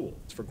woodworking tool.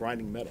 It's for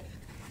grinding metal.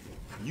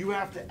 You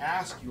have to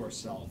ask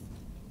yourself,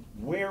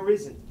 where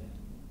is it then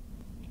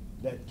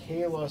that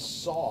Kayla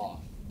saw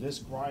this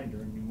grinder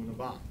new in a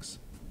box?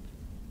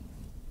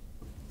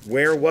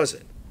 Where was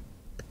it?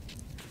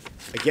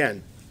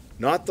 Again,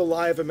 not the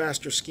lie of a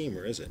master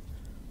schemer, is it?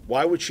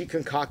 Why would she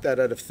concoct that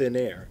out of thin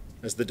air,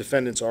 as the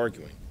defendant's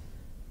arguing?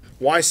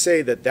 Why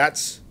say that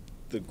that's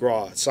the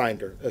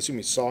grinder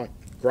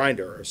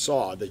or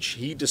saw that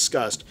he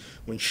discussed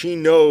when she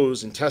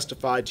knows and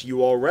testified to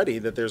you already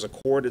that there's a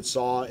corded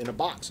saw in a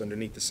box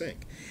underneath the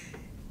sink?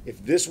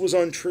 If this was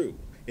untrue,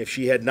 if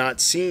she had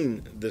not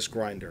seen this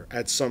grinder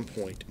at some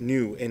point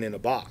new and in a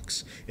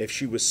box, if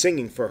she was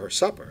singing for her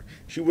supper,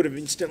 she would have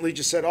instantly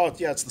just said, oh,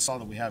 yeah, it's the saw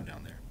that we have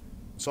down there.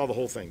 Saw the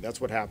whole thing.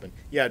 That's what happened.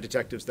 Yeah,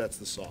 detectives, that's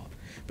the saw.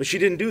 But she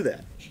didn't do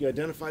that. She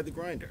identified the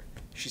grinder.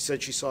 She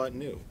said she saw it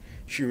new.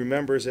 She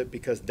remembers it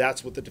because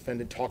that's what the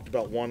defendant talked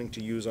about wanting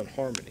to use on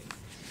Harmony.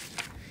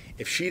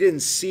 If she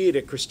didn't see it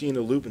at Christina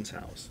Lubin's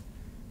house,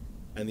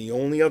 and the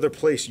only other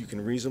place you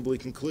can reasonably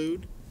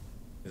conclude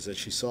is that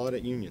she saw it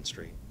at Union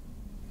Street,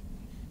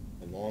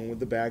 along with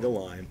the bag of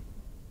lime,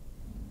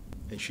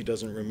 and she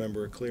doesn't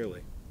remember it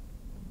clearly.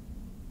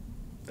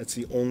 That's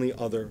the only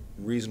other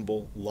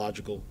reasonable,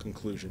 logical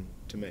conclusion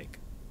to make.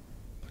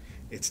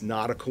 It's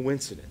not a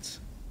coincidence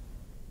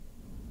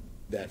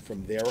that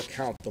from their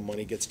account the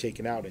money gets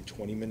taken out and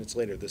 20 minutes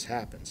later this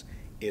happens,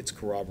 it's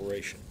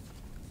corroboration.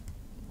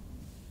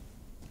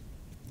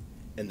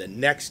 And the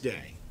next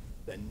day,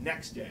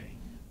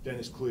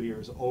 Dennis Cloutier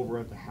is over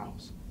at the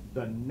house.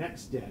 The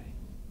next day,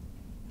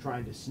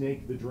 trying to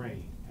snake the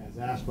drain, as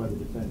asked by the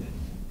defendant.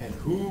 And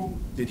who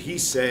did he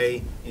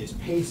say is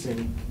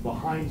pacing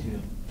behind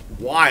him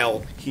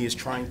while he is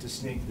trying to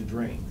snake the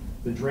drain?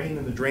 The drain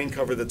and the drain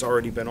cover that's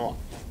already been off.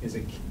 Is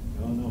it?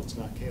 Oh no, it's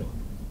not Kayla.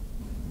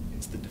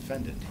 It's the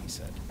defendant, he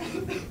said.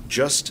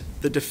 Just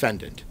the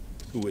defendant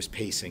who was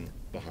pacing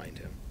behind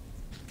him.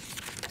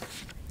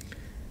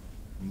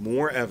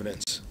 More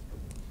evidence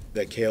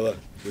that Kayla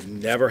would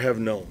never have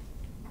known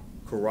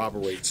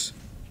corroborates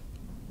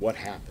what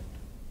happened.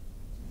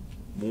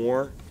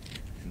 More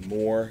and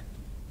more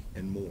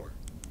and more.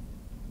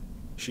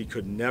 She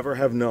could never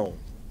have known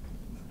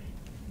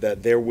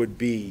that there would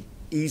be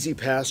easy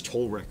pass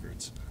toll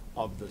records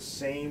of the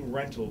same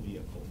rental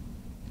vehicle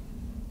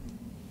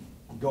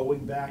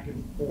going back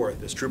and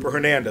forth, as Trooper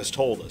Hernandez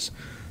told us,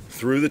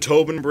 through the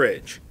Tobin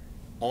Bridge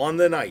on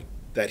the night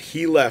that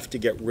he left to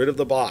get rid of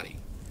the body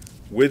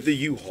with the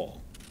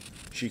U-Haul.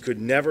 She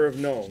could never have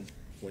known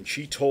when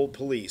she told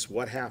police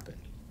what happened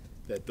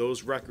that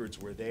those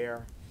records were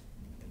there,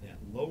 and that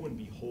lo and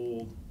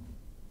behold,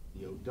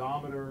 the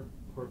odometer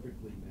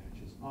perfectly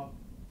matches up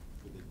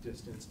with the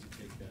distance to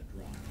take that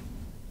drive.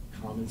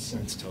 Common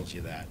sense tells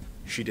you that.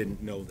 She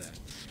didn't know that.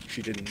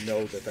 She didn't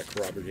know that that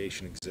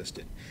corroboration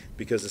existed,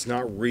 because it's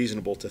not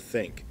reasonable to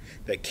think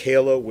that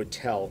Kayla would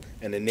tell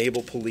and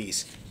enable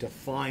police to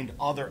find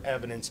other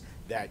evidence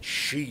that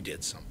she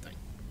did something.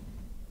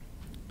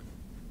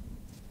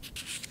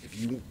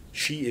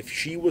 If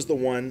she was the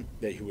one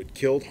who had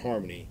killed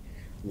Harmony,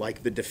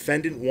 like the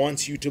defendant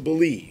wants you to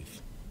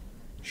believe,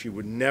 she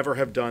would never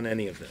have done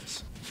any of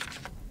this.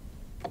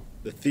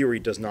 The theory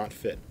does not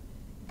fit.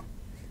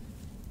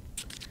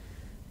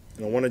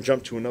 And I want to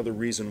jump to another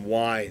reason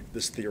why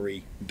this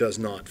theory does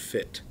not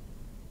fit.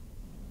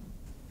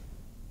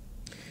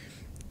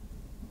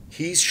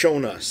 He's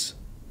shown us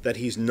that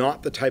he's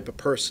not the type of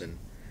person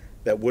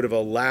that would have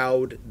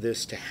allowed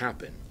this to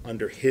happen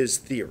under his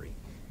theory.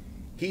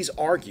 He's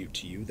argued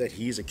to you that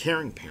he's a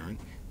caring parent,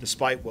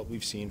 despite what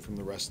we've seen from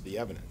the rest of the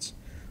evidence.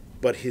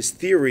 But his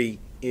theory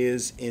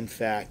is, in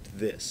fact,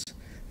 this,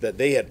 that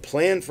they had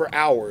planned for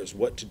hours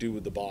what to do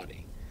with the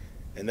body,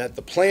 and that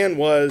the plan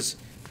was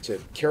to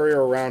carry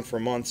her around for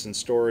months and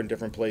store her in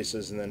different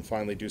places and then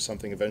finally do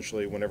something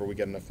eventually whenever we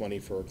get enough money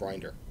for a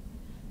grinder.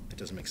 It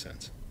doesn't make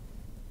sense.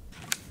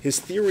 His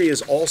theory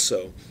is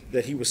also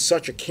that he was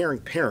such a caring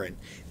parent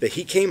that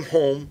he came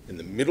home in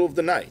the middle of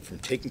the night from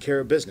taking care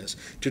of business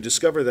to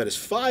discover that his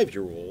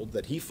 5-year-old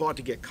that he fought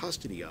to get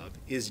custody of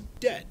is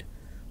dead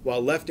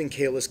while left in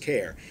Kayla's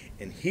care,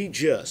 and he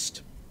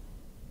just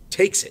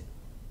takes it.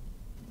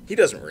 He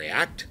doesn't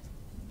react.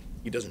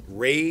 He doesn't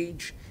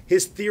rage.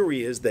 His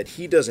theory is that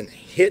he doesn't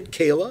hit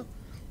Kayla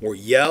or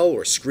yell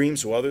or scream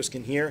so others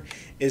can hear,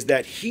 is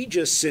that he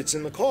just sits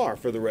in the car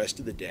for the rest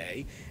of the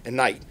day and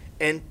night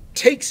and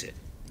takes it.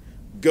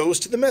 Goes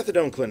to the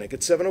methadone clinic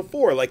at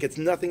 7:04 like it's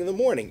nothing in the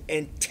morning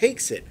and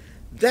takes it.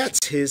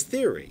 That's his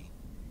theory.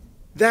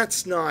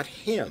 That's not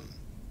him.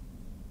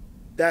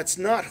 That's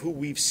not who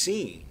we've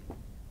seen.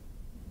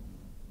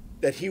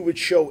 That he would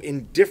show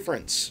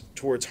indifference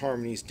towards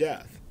Harmony's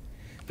death.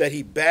 That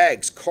he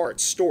bags,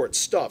 carts, stores,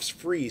 stuffs,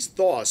 frees,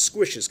 thaws,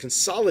 squishes,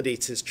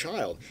 consolidates his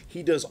child.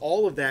 He does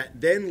all of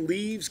that, then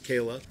leaves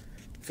Kayla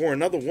for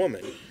another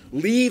woman,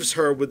 leaves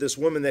her with this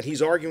woman that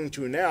he's arguing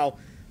to now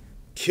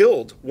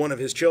killed one of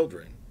his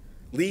children,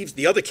 leaves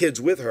the other kids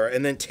with her,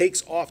 and then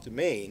takes off to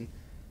Maine,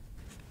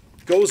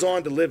 goes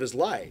on to live his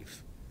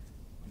life.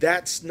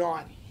 That's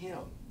not him.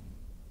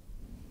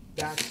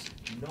 That's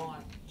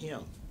not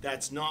him.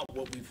 That's not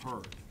what we've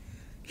heard.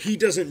 He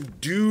doesn't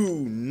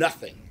do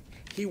nothing.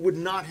 He would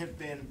not have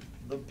been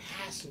the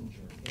passenger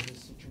in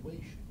this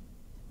situation.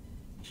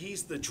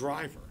 He's the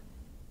driver.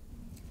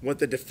 What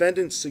the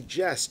defendant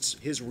suggests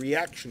his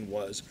reaction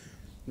was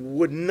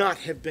would not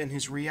have been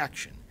his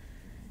reaction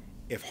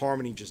if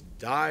Harmony just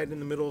died in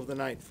the middle of the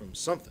night from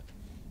something,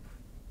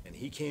 and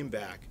he came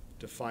back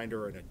to find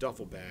her in a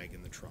duffel bag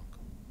in the trunk.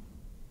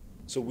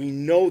 So we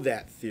know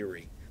that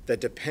theory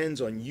that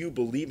depends on you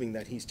believing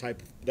that he's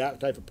that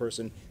type of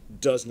person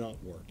does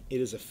not work.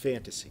 It is a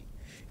fantasy.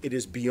 It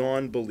is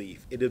beyond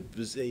belief. It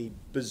is a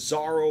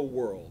bizarro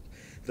world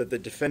that the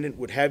defendant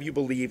would have you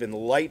believe, in the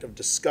light of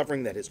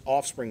discovering that his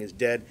offspring is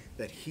dead,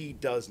 that he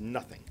does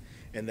nothing,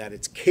 and that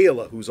it's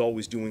Kayla who's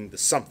always doing the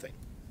something.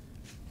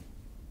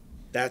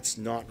 That's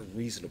not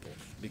reasonable,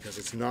 because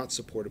it's not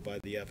supported by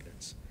the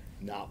evidence.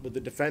 Not with the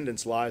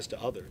defendant's lies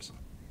to others.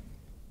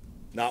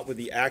 Not with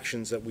the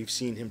actions that we've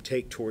seen him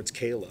take towards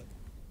Kayla.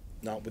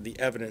 Not with the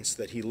evidence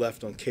that he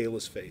left on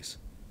Kayla's face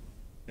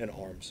and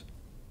arms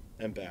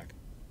and back.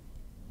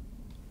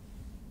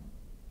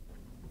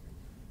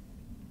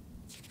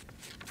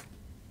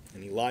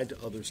 And he lied to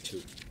others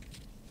too.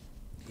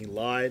 He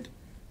lied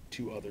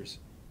to others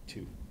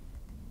too.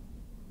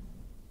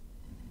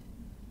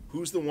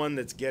 Who's the one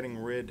that's getting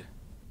rid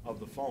of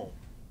the phone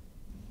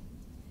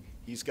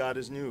He's got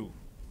his new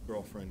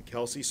girlfriend,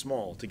 Kelsey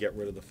Small, to get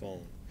rid of the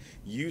phone.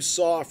 You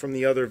saw from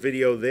the other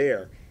video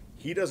there,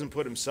 he doesn't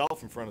put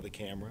himself in front of the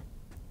camera.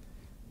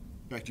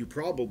 In fact, you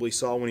probably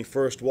saw when he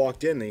first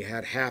walked in, he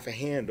had half a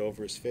hand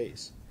over his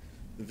face.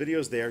 The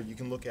video's there. You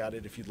can look at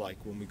it if you'd like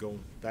when we go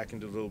back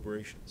into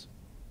deliberations.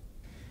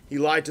 He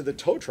lied to the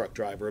tow truck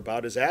driver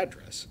about his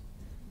address.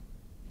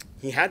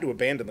 He had to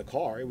abandon the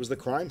car. It was the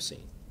crime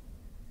scene.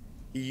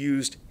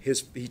 He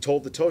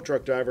told the tow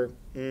truck driver,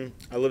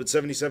 I live at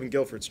 77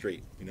 Guilford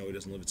Street. We know he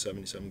doesn't live at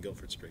 77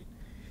 Guilford Street.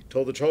 He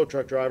told the tow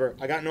truck driver,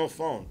 I got no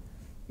phone.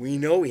 We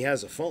know he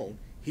has a phone.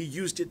 He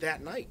used it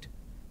that night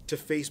to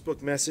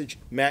Facebook message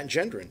Matt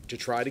Gendron to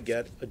try to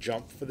get a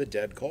jump for the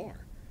dead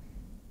car.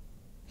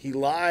 He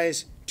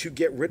lies to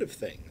get rid of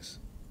things.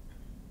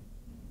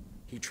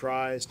 He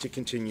tries to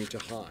continue to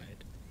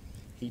hide.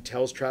 He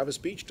tells Travis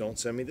Beach, don't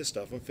send me this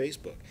stuff on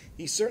Facebook.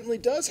 He certainly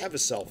does have a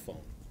cell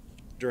phone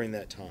during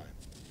that time.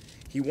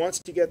 He wants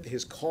to get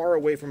his car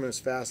away from him as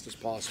fast as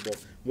possible.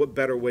 What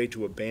better way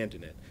to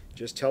abandon it?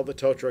 Just tell the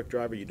tow truck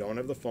driver you don't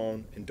have the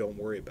phone and don't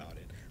worry about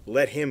it.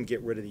 Let him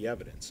get rid of the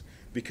evidence,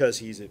 because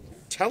he's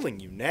telling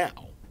you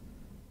now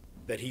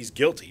that he's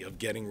guilty of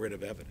getting rid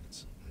of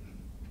evidence.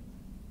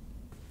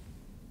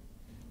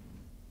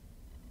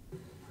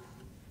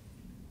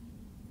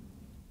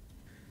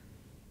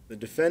 The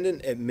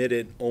defendant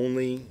admitted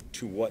only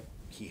to what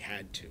he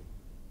had to,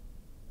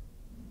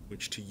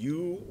 which to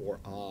you or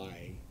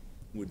I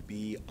would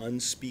be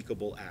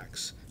unspeakable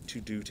acts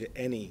to do to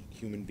any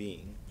human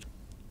being,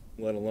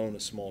 let alone a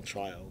small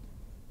child,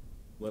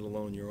 let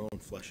alone your own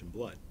flesh and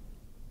blood.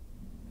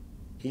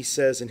 He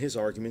says in his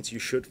arguments you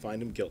should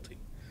find him guilty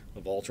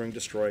of altering,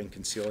 destroying,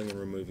 concealing, and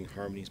removing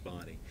Harmony's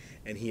body.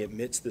 And he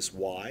admits this.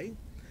 Why?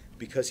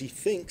 Because he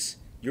thinks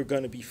you're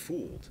going to be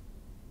fooled.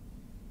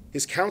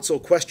 His counsel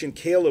questioned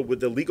Kayla with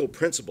the legal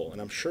principle, and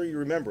I'm sure you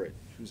remember it.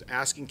 He was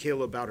asking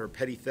Kayla about her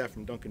petty theft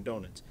from Dunkin'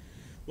 Donuts.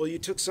 Well, you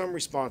took some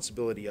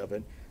responsibility of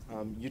it.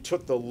 You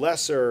took the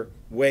lesser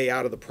way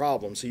out of the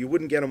problem so you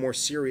wouldn't get a more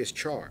serious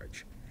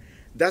charge.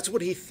 That's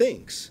what he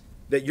thinks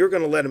that you're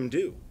going to let him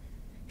do.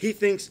 He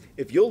thinks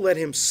if you'll let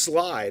him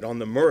slide on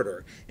the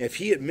murder, if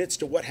he admits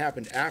to what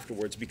happened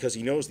afterwards because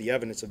he knows the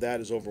evidence of that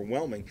is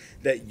overwhelming,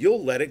 that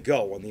you'll let it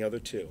go on the other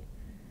two.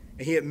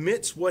 And he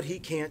admits what he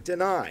can't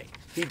deny.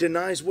 He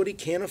denies what he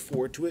can't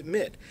afford to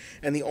admit.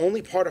 And the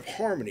only part of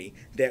Harmony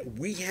that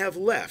we have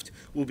left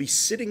will be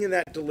sitting in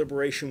that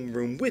deliberation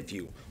room with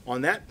you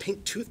on that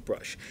pink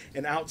toothbrush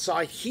and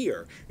outside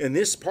here in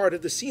this part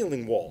of the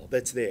ceiling wall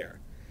that's there.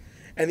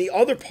 And the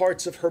other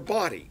parts of her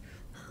body,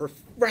 her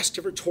rest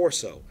of her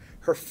torso,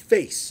 her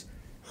face,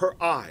 her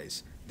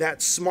eyes,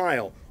 that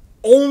smile,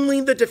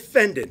 only the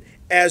defendant,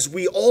 as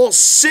we all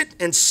sit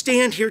and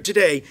stand here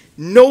today,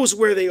 knows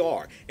where they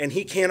are. And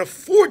he can't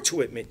afford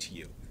to admit to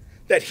you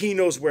that he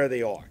knows where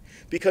they are,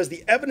 because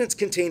the evidence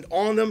contained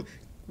on them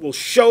will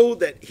show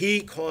that he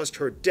caused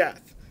her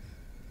death.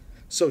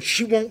 So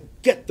she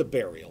won't get the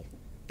burial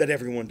that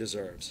everyone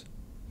deserves.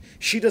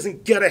 She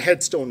doesn't get a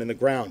headstone in the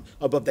ground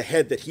above the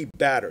head that he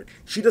battered.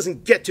 She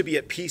doesn't get to be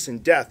at peace in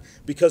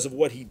death because of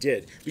what he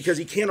did, because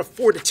he can't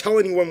afford to tell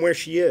anyone where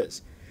she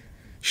is.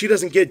 She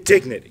doesn't get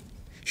dignity.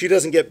 She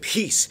doesn't get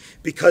peace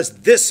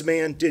because this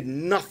man did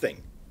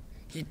nothing.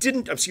 He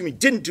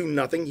didn't do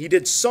nothing. He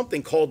did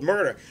something called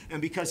murder.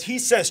 And because he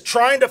says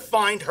trying to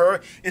find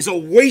her is a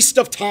waste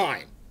of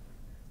time,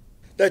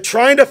 that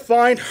trying to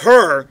find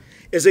her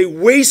is a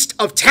waste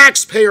of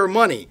taxpayer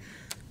money,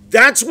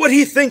 that's what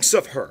he thinks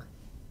of her.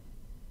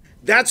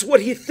 That's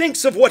what he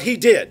thinks of what he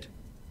did.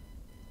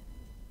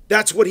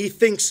 That's what he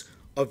thinks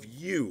of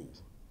you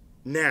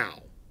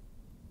now.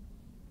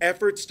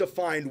 Efforts to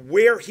find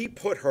where he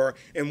put her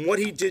and what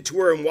he did to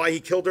her and why he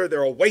killed her,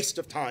 they're a waste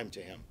of time to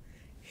him.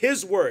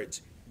 His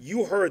words,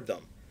 you heard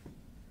them,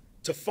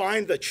 to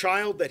find the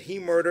child that he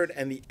murdered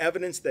and the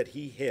evidence that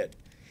he hid.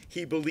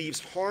 He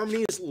believes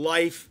Harmony's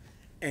life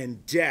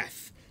and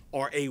death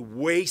are a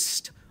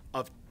waste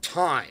of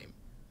time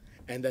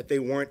and that they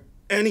weren't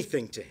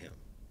anything to him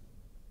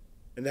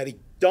and that he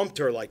dumped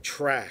her like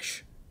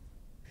trash.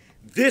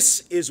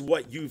 This is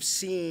what you've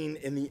seen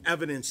in the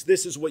evidence.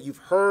 This is what you've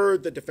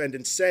heard the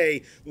defendant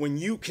say when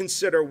you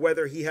consider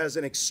whether he has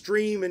an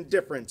extreme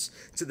indifference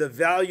to the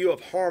value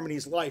of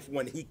Harmony's life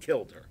when he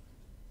killed her.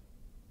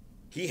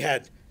 He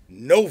had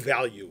no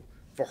value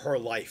for her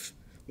life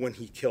when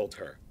he killed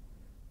her.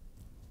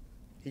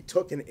 He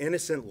took an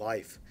innocent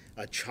life,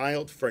 a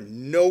child, for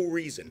no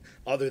reason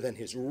other than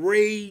his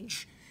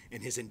rage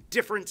and his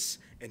indifference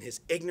and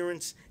his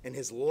ignorance and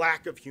his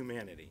lack of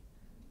humanity.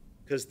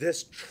 Because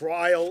this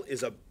trial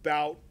is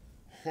about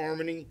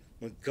Harmony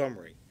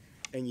Montgomery.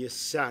 And you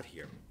sat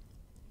here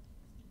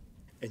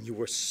and you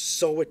were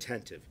so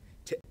attentive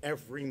to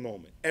every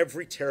moment,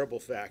 every terrible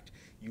fact.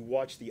 You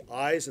watched the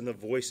eyes and the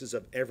voices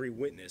of every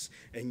witness.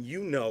 And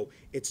you know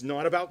it's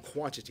not about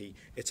quantity,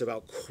 it's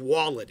about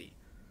quality.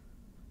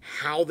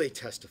 How they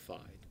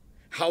testified,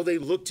 how they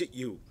looked at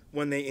you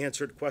when they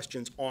answered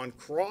questions on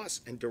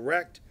cross and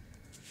direct.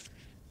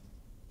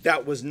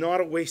 That was not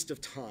a waste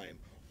of time.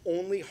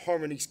 Only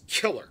Harmony's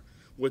killer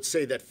would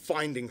say that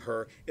finding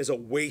her is a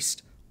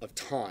waste of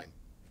time.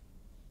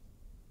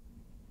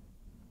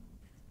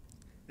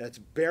 That's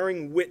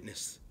bearing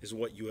witness is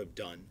what you have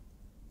done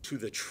to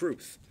the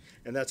truth.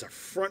 And that's a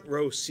front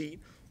row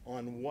seat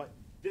on what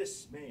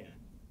this man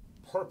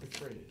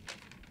perpetrated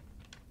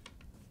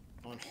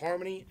on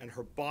Harmony and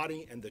her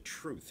body and the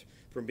truth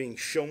from being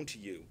shown to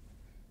you,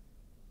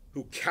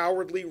 who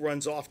cowardly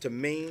runs off to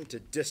Maine to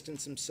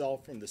distance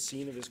himself from the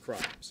scene of his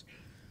crimes,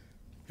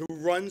 who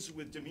runs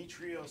with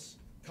Demetrios,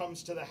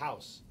 comes to the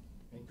house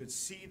and could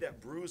see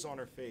that bruise on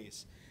her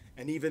face.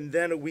 And even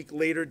then, a week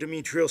later,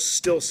 Demetrios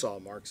still saw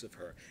marks of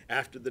her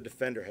after the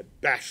defender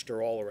had bashed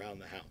her all around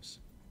the house.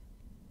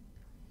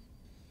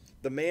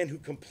 The man who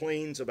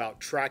complains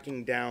about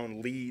tracking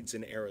down leads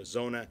in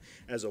Arizona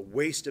as a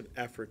waste of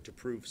effort to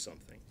prove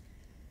something.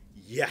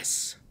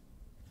 Yes,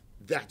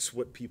 that's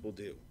what people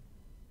do.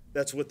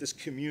 That's what this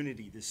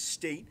community, this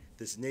state,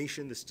 this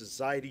nation, this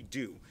society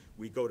do.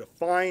 We go to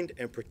find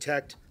and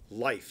protect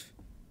life.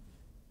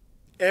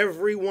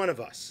 Every one of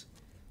us,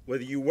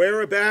 whether you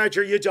wear a badge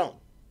or you don't,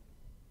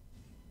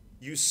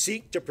 you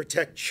seek to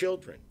protect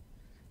children,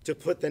 to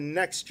put the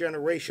next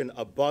generation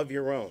above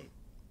your own.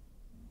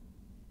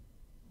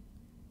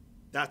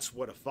 That's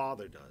what a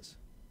father does.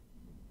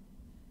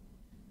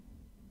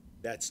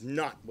 That's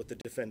not what the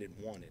defendant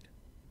wanted,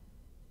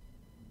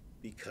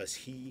 because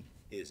he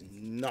is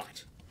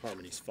not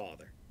Harmony's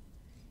father.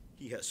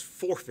 He has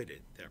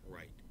forfeited that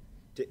right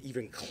to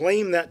even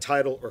claim that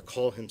title or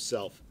call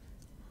himself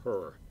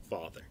her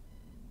father.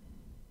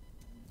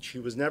 She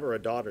was never a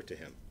daughter to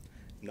him.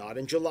 Not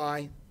in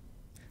July,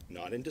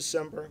 not in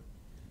December,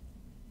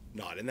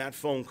 not in that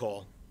phone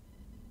call,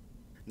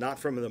 not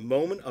from the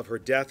moment of her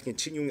death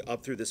continuing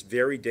up through this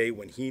very day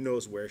when he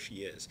knows where she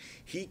is.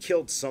 He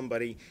killed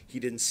somebody he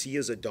didn't see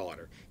as a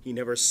daughter. He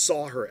never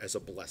saw her as a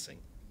blessing.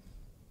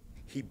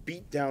 He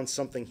beat down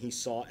something he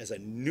saw as a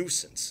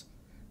nuisance,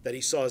 that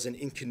he saw as an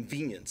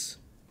inconvenience.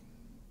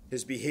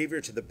 His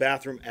behavior to the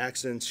bathroom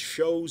accidents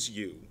shows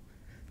you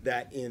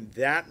that in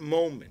that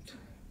moment,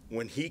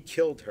 when he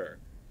killed her,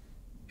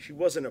 she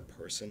wasn't a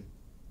person.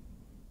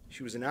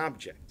 She was an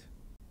object,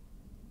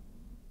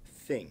 a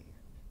thing.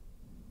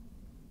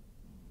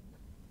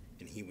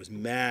 And he was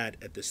mad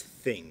at this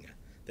thing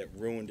that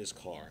ruined his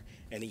car.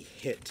 And he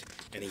hit,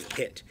 and he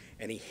hit,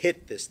 and he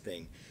hit this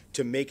thing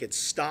to make it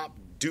stop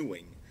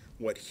doing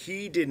what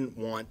he didn't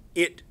want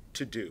it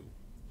to do,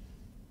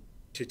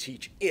 to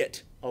teach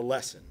it a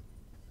lesson,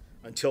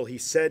 until he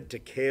said to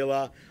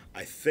Kayla,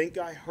 I think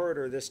I hurt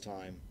her this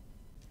time.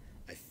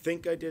 I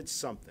think I did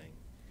something.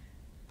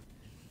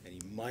 And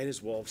he might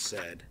as well have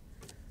said,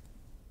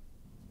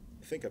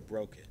 I think I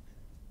broke it.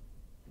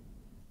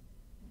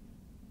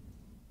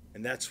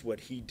 And that's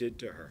what he did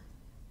to her.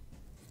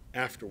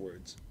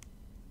 Afterwards,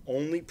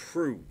 only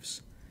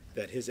proves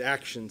that his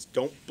actions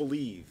don't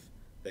believe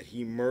that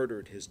he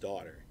murdered his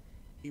daughter.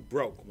 He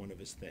broke one of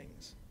his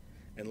things.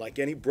 And like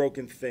any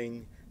broken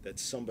thing that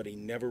somebody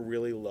never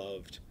really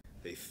loved,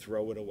 they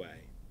throw it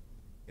away.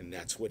 And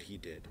that's what he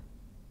did.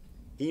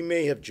 He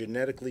may have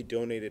genetically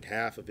donated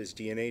half of his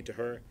DNA to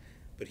her,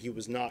 but he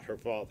was not her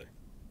father.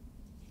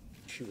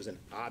 She was an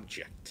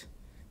object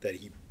that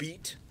he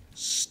beat,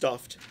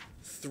 stuffed,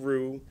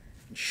 threw,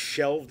 and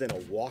shelved in a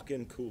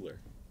walk-in cooler.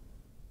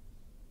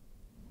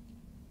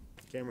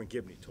 Cameron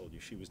Gibney told you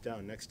she was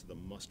down next to the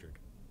mustard.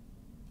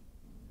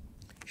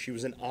 She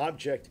was an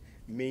object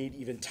made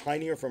even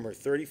tinier from her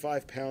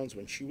 35 pounds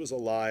when she was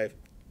alive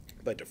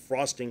by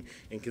defrosting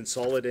and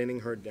consolidating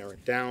her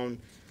down,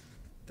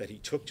 that he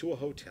took to a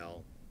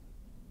hotel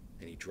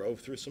and he drove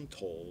through some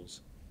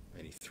tolls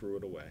and he threw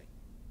it away.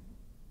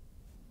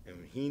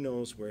 And he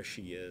knows where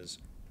she is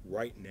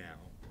right now,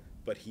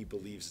 but he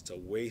believes it's a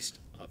waste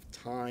of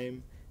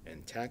time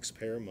and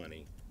taxpayer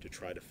money to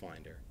try to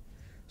find her.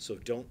 So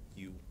don't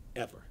you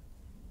ever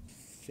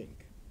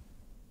think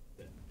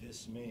that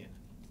this man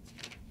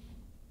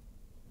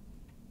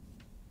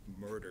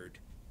murdered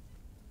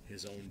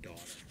his own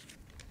daughter.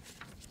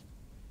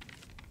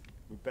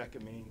 Rebecca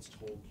Maines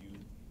told you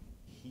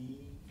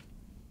he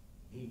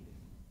hated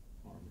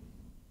Harmony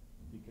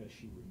because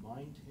she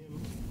reminded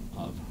him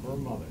of her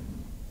mother.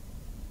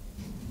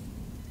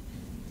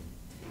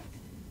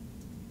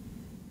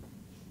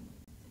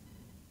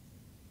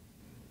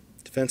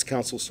 Defense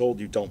counsel told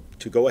you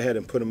to go ahead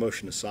and put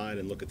emotion aside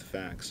and look at the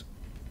facts.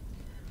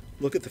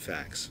 Look at the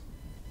facts.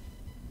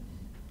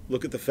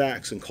 Look at the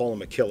facts and call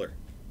him a killer.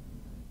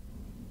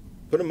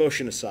 Put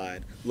emotion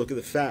aside, look at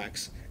the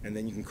facts, and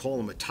then you can call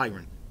him a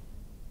tyrant.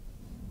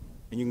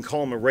 And you can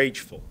call him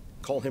rageful.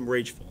 Call him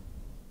rageful.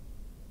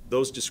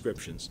 Those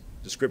descriptions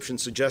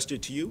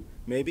suggested to you,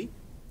 maybe,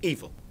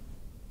 evil.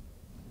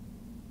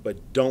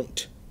 But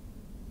don't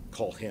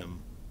call him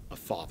a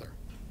father.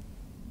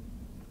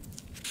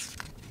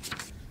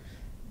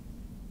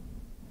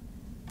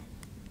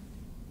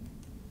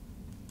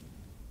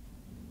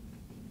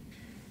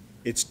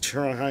 It's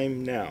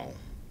time now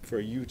for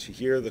you to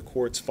hear the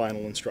court's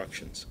final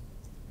instructions,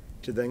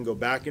 to then go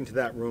back into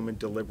that room and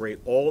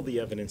deliberate all the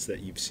evidence that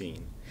you've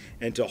seen,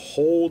 and to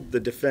hold the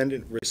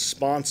defendant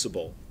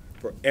responsible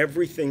for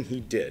everything he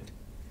did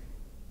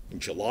in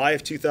July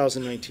of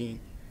 2019,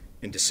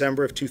 in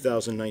December of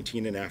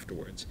 2019, and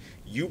afterwards.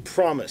 You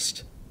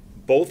promised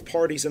both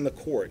parties in the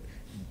court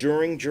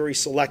during jury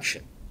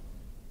selection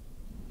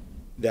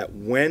that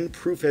when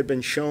proof had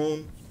been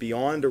shown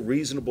beyond a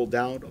reasonable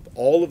doubt of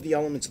all of the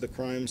elements of the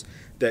crimes,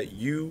 that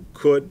you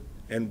could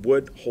and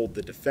would hold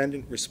the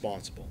defendant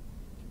responsible.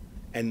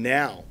 And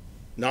now,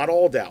 not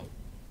all doubt,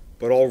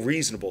 but all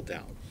reasonable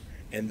doubt,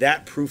 and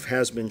that proof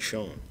has been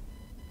shown.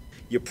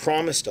 You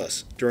promised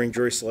us during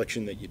jury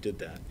selection that you did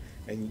that,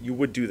 and you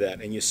would do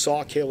that, and you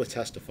saw Kayla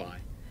testify.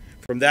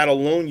 From that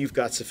alone, you've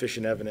got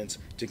sufficient evidence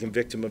to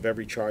convict him of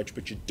every charge,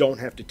 but you don't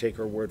have to take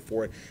her word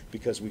for it,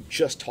 because we've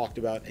just talked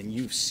about and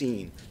you've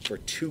seen for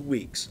 2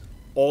 weeks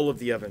all of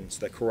the evidence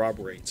that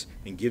corroborates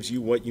and gives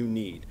you what you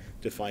need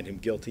to find him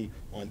guilty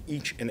on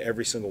each and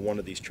every single one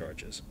of these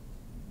charges.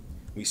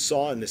 We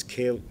saw in this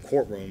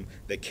courtroom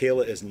that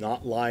Kayla is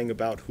not lying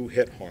about who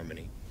hit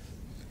Harmony,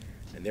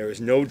 and there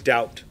is no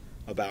doubt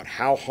about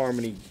how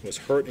Harmony was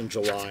hurt in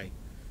July,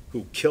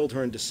 who killed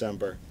her in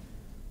December,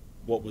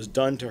 what was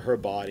done to her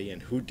body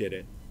and who did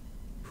it,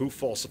 who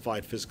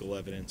falsified physical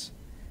evidence,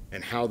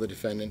 and how the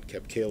defendant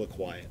kept Kayla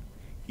quiet.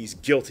 He's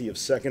guilty of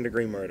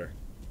second-degree murder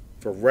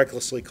for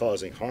recklessly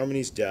causing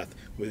Harmony's death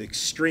with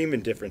extreme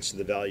indifference to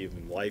the value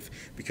of life,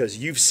 because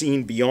you've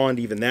seen beyond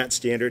even that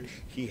standard,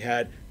 he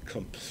had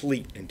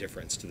complete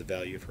indifference to the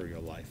value of your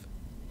life.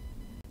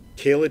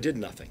 Kayla did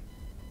nothing.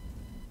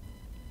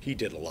 He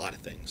did a lot of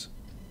things.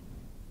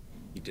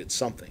 He did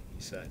something,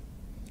 he said.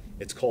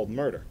 It's called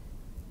murder.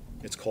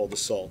 It's called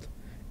assault.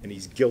 And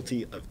he's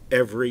guilty of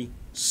every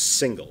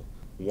single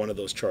one of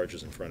those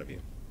charges in front of you.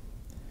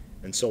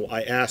 And so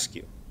I ask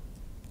you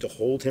to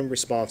hold him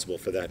responsible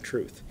for that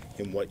truth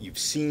in what you've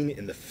seen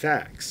in the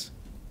facts,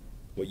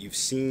 what you've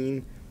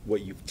seen,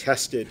 what you've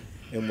tested,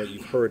 and what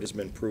you've heard has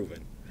been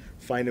proven.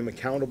 Find him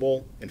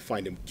accountable and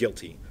find him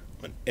guilty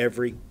on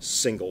every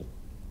single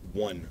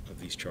one of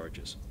these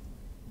charges.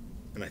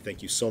 And I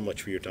thank you so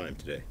much for your time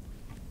today.